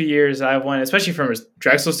past 2 years I went, especially from a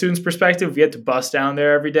Drexel student's perspective, we had to bus down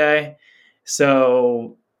there every day.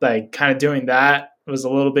 So like kind of doing that was a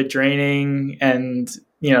little bit draining, and,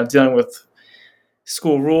 dealing with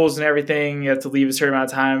school rules and everything. You have to leave a certain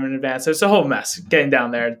amount of time in advance. So it's a whole mess getting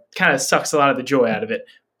down there. It kind of sucks a lot of the joy out of it.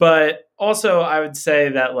 But also, I would say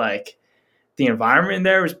that like the environment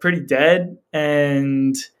there was pretty dead,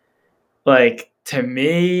 and like to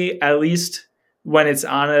me, at least when it's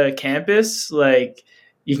on a campus, like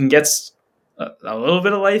you can get a little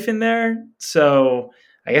bit of life in there. So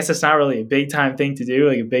I guess it's not really a big time thing to do,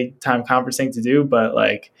 like a big time conference thing to do, but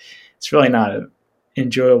like it's really not an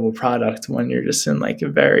enjoyable product when you're just in like a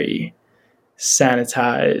very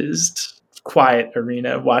sanitized, quiet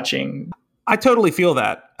arena watching. I totally feel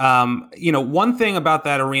that. One thing about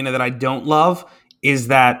that arena that I don't love is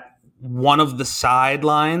that one of the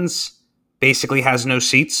sidelines basically has no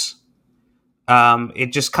seats. It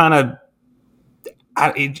just kind of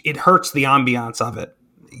it hurts the ambiance of it.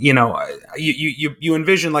 You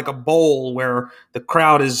envision like a bowl where the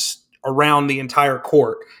crowd is around the entire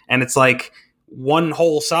court, and it's like one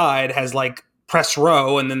whole side has like press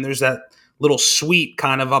row, and then there's that little suite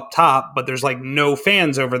kind of up top, but there's like no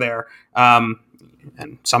fans over there.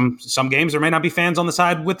 And some games there may not be fans on the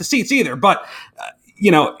side with the seats either. But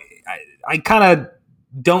I kind of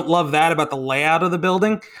don't love that about the layout of the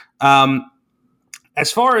building.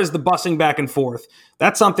 As far as the busing back and forth,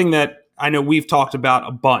 that's something that I know we've talked about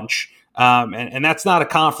a bunch. And that's not a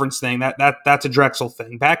conference thing. That's a Drexel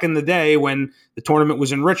thing. Back in the day when the tournament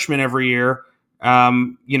was in Richmond every year,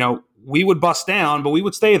 we would bus down, but we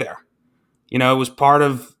would stay there. It was part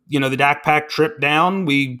of, the DAC Pack trip down.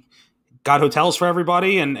 We got hotels for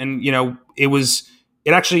everybody. And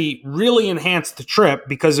it actually really enhanced the trip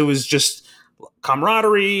because it was just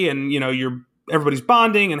camaraderie and, everybody's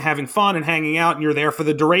bonding and having fun and hanging out, and you're there for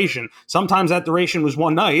the duration. Sometimes that duration was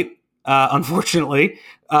one night, unfortunately.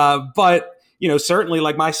 But, certainly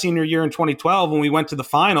like my senior year in 2012, when we went to the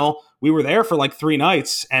final, we were there for like 3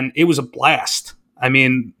 nights and it was a blast. I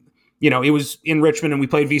mean, it was in Richmond and we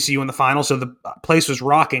played VCU in the final. So the place was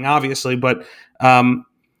rocking, obviously. But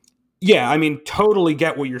totally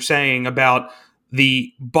get what you're saying about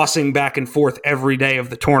the busing back and forth every day of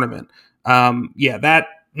the tournament. That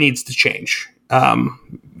needs to change. I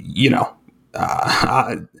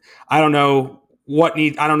don't know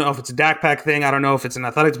I don't know if it's a DAC Pack thing. I don't know if it's an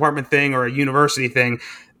athletic department thing or a university thing.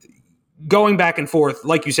 Going back and forth,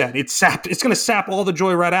 like you said, it's going to sap all the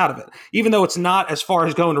joy right out of it. Even though it's not as far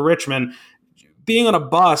as going to Richmond, being on a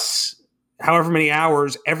bus, however many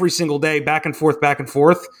hours every single day, back and forth.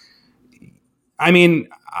 I mean,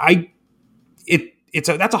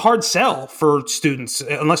 that's a hard sell for students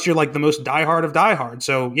unless you're like the most diehard of diehard.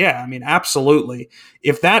 So yeah, I mean, absolutely.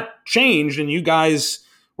 If that changed and you guys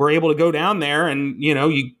were able to go down there and,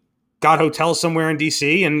 you got hotels somewhere in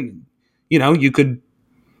DC and, you could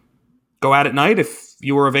go out at night if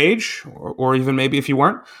you were of age or even maybe if you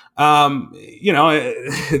weren't,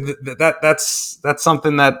 that's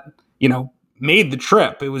something that, made the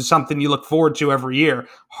trip. It was something you look forward to every year.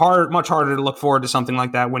 Much harder to look forward to something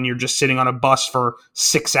like that when you're just sitting on a bus for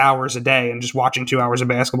 6 hours a day and just watching 2 hours of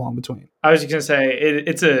basketball in between. I was just going to say,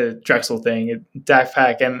 it's a Drexel thing. DAC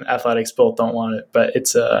Pack and athletics both don't want it, but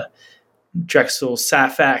it's a Drexel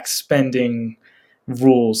SAFAC spending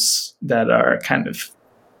rules that are kind of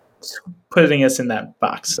putting us in that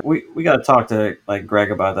box. We got to talk to like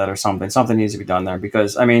Greg about that or something. Something needs to be done there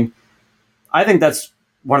because, I mean, I think that's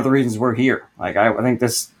one of the reasons we're here. Like, I think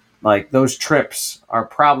those trips are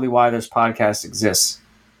probably why this podcast exists.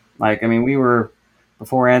 Like, I mean, we were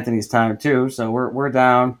before Anthony's time too, so we're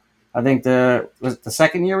down. I think was it the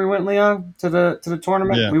second year we went, Leon, to the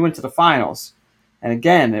tournament. Yeah. We went to the finals, and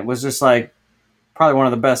again, it was just like probably one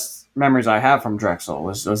of the best memories I have from Drexel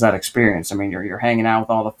was that experience. I mean, you're hanging out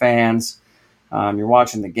with all the fans, you're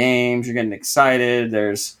watching the games, you're getting excited.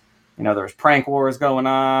 There's prank wars going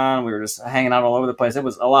on. We were just hanging out all over the place. It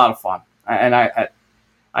was a lot of fun. And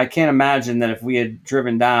I can't imagine that if we had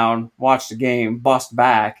driven down, watched the game, bussed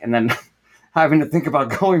back, and then having to think about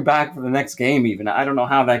going back for the next game even. I don't know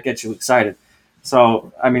how that gets you excited.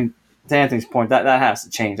 So, I mean, to Anthony's point, that has to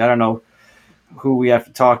change. I don't know who we have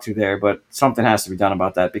to talk to there, but something has to be done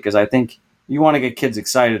about that because I think you want to get kids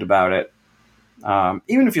excited about it.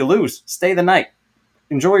 Even if you lose, stay the night.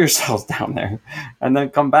 Enjoy yourselves down there and then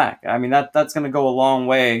come back. I mean, that's going to go a long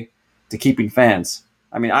way to keeping fans.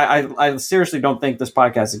 I mean, I seriously don't think this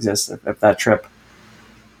podcast exists if that trip,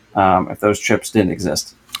 if those trips didn't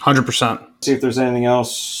exist. 100%. See if there's anything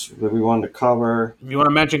else that we wanted to cover. You want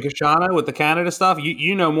to mention Kishana with the Canada stuff?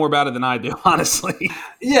 You know more about it than I do, honestly.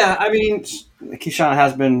 Yeah, I mean, Kishana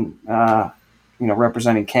has been,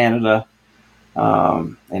 representing Canada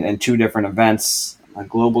in 2 different events. A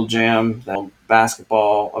global jam, the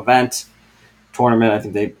basketball event tournament. I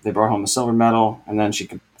think they brought home the silver medal, and then she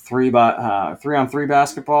could 3-on-3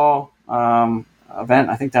 basketball event.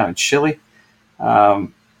 I think down in Chile,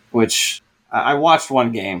 which I watched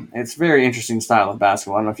one game. It's a very interesting style of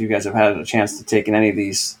basketball. I don't know if you guys have had a chance to take in any of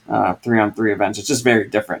these 3-on-3 events. It's just very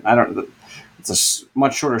different. It's a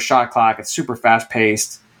much shorter shot clock. It's super fast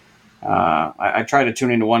paced. I tried to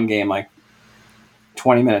tune into one game like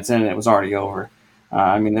 20 minutes in and it was already over.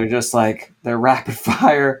 I mean, they're rapid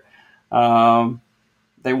fire.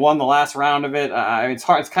 They won the last round of it. It's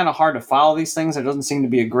hard. It's kind of hard to follow these things. There doesn't seem to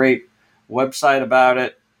be a great website about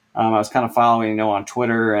it. I was kind of following, on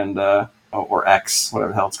Twitter and or X,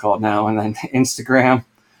 whatever the hell it's called now, and then Instagram.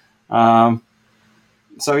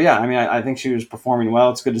 So yeah, I mean, I think she was performing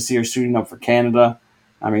well. It's good to see her suiting up for Canada.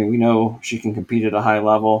 I mean, we know she can compete at a high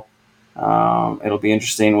level. It'll be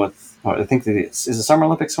interesting with. I think is the Summer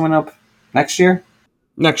Olympics coming up next year.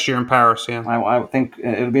 Next year in Paris, yeah. I think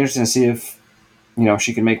it'll be interesting to see if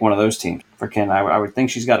she can make one of those teams for Canada. I would think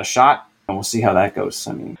she's got a shot, and we'll see how that goes.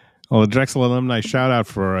 I mean, well, the Drexel alumni shout out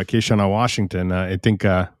for Keishana Washington. I think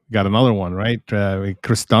got another one, right?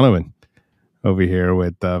 Chris Donovan over here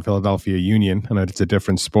with Philadelphia Union. I know it's a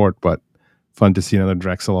different sport, but fun to see another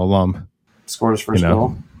Drexel alum. Scored his first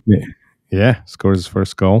goal. Yeah, scored his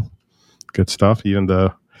first goal. Good stuff. Even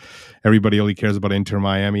though everybody only cares about Inter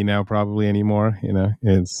Miami now, probably anymore.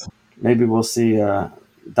 It's maybe we'll see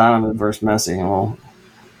Donovan versus Messi, and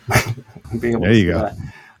we'll be able. There you go. That.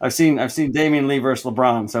 I've seen Damian Lee versus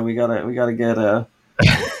LeBron, so we gotta get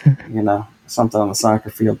something on the soccer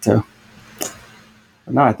field too.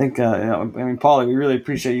 But no, I think Paulie, we really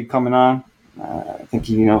appreciate you coming on. I think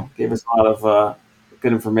you gave us a lot of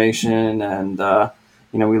good information, and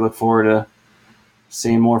we look forward to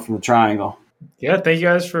seeing more from the Triangle. Yeah, thank you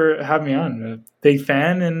guys for having me on. A big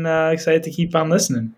fan and excited to keep on listening.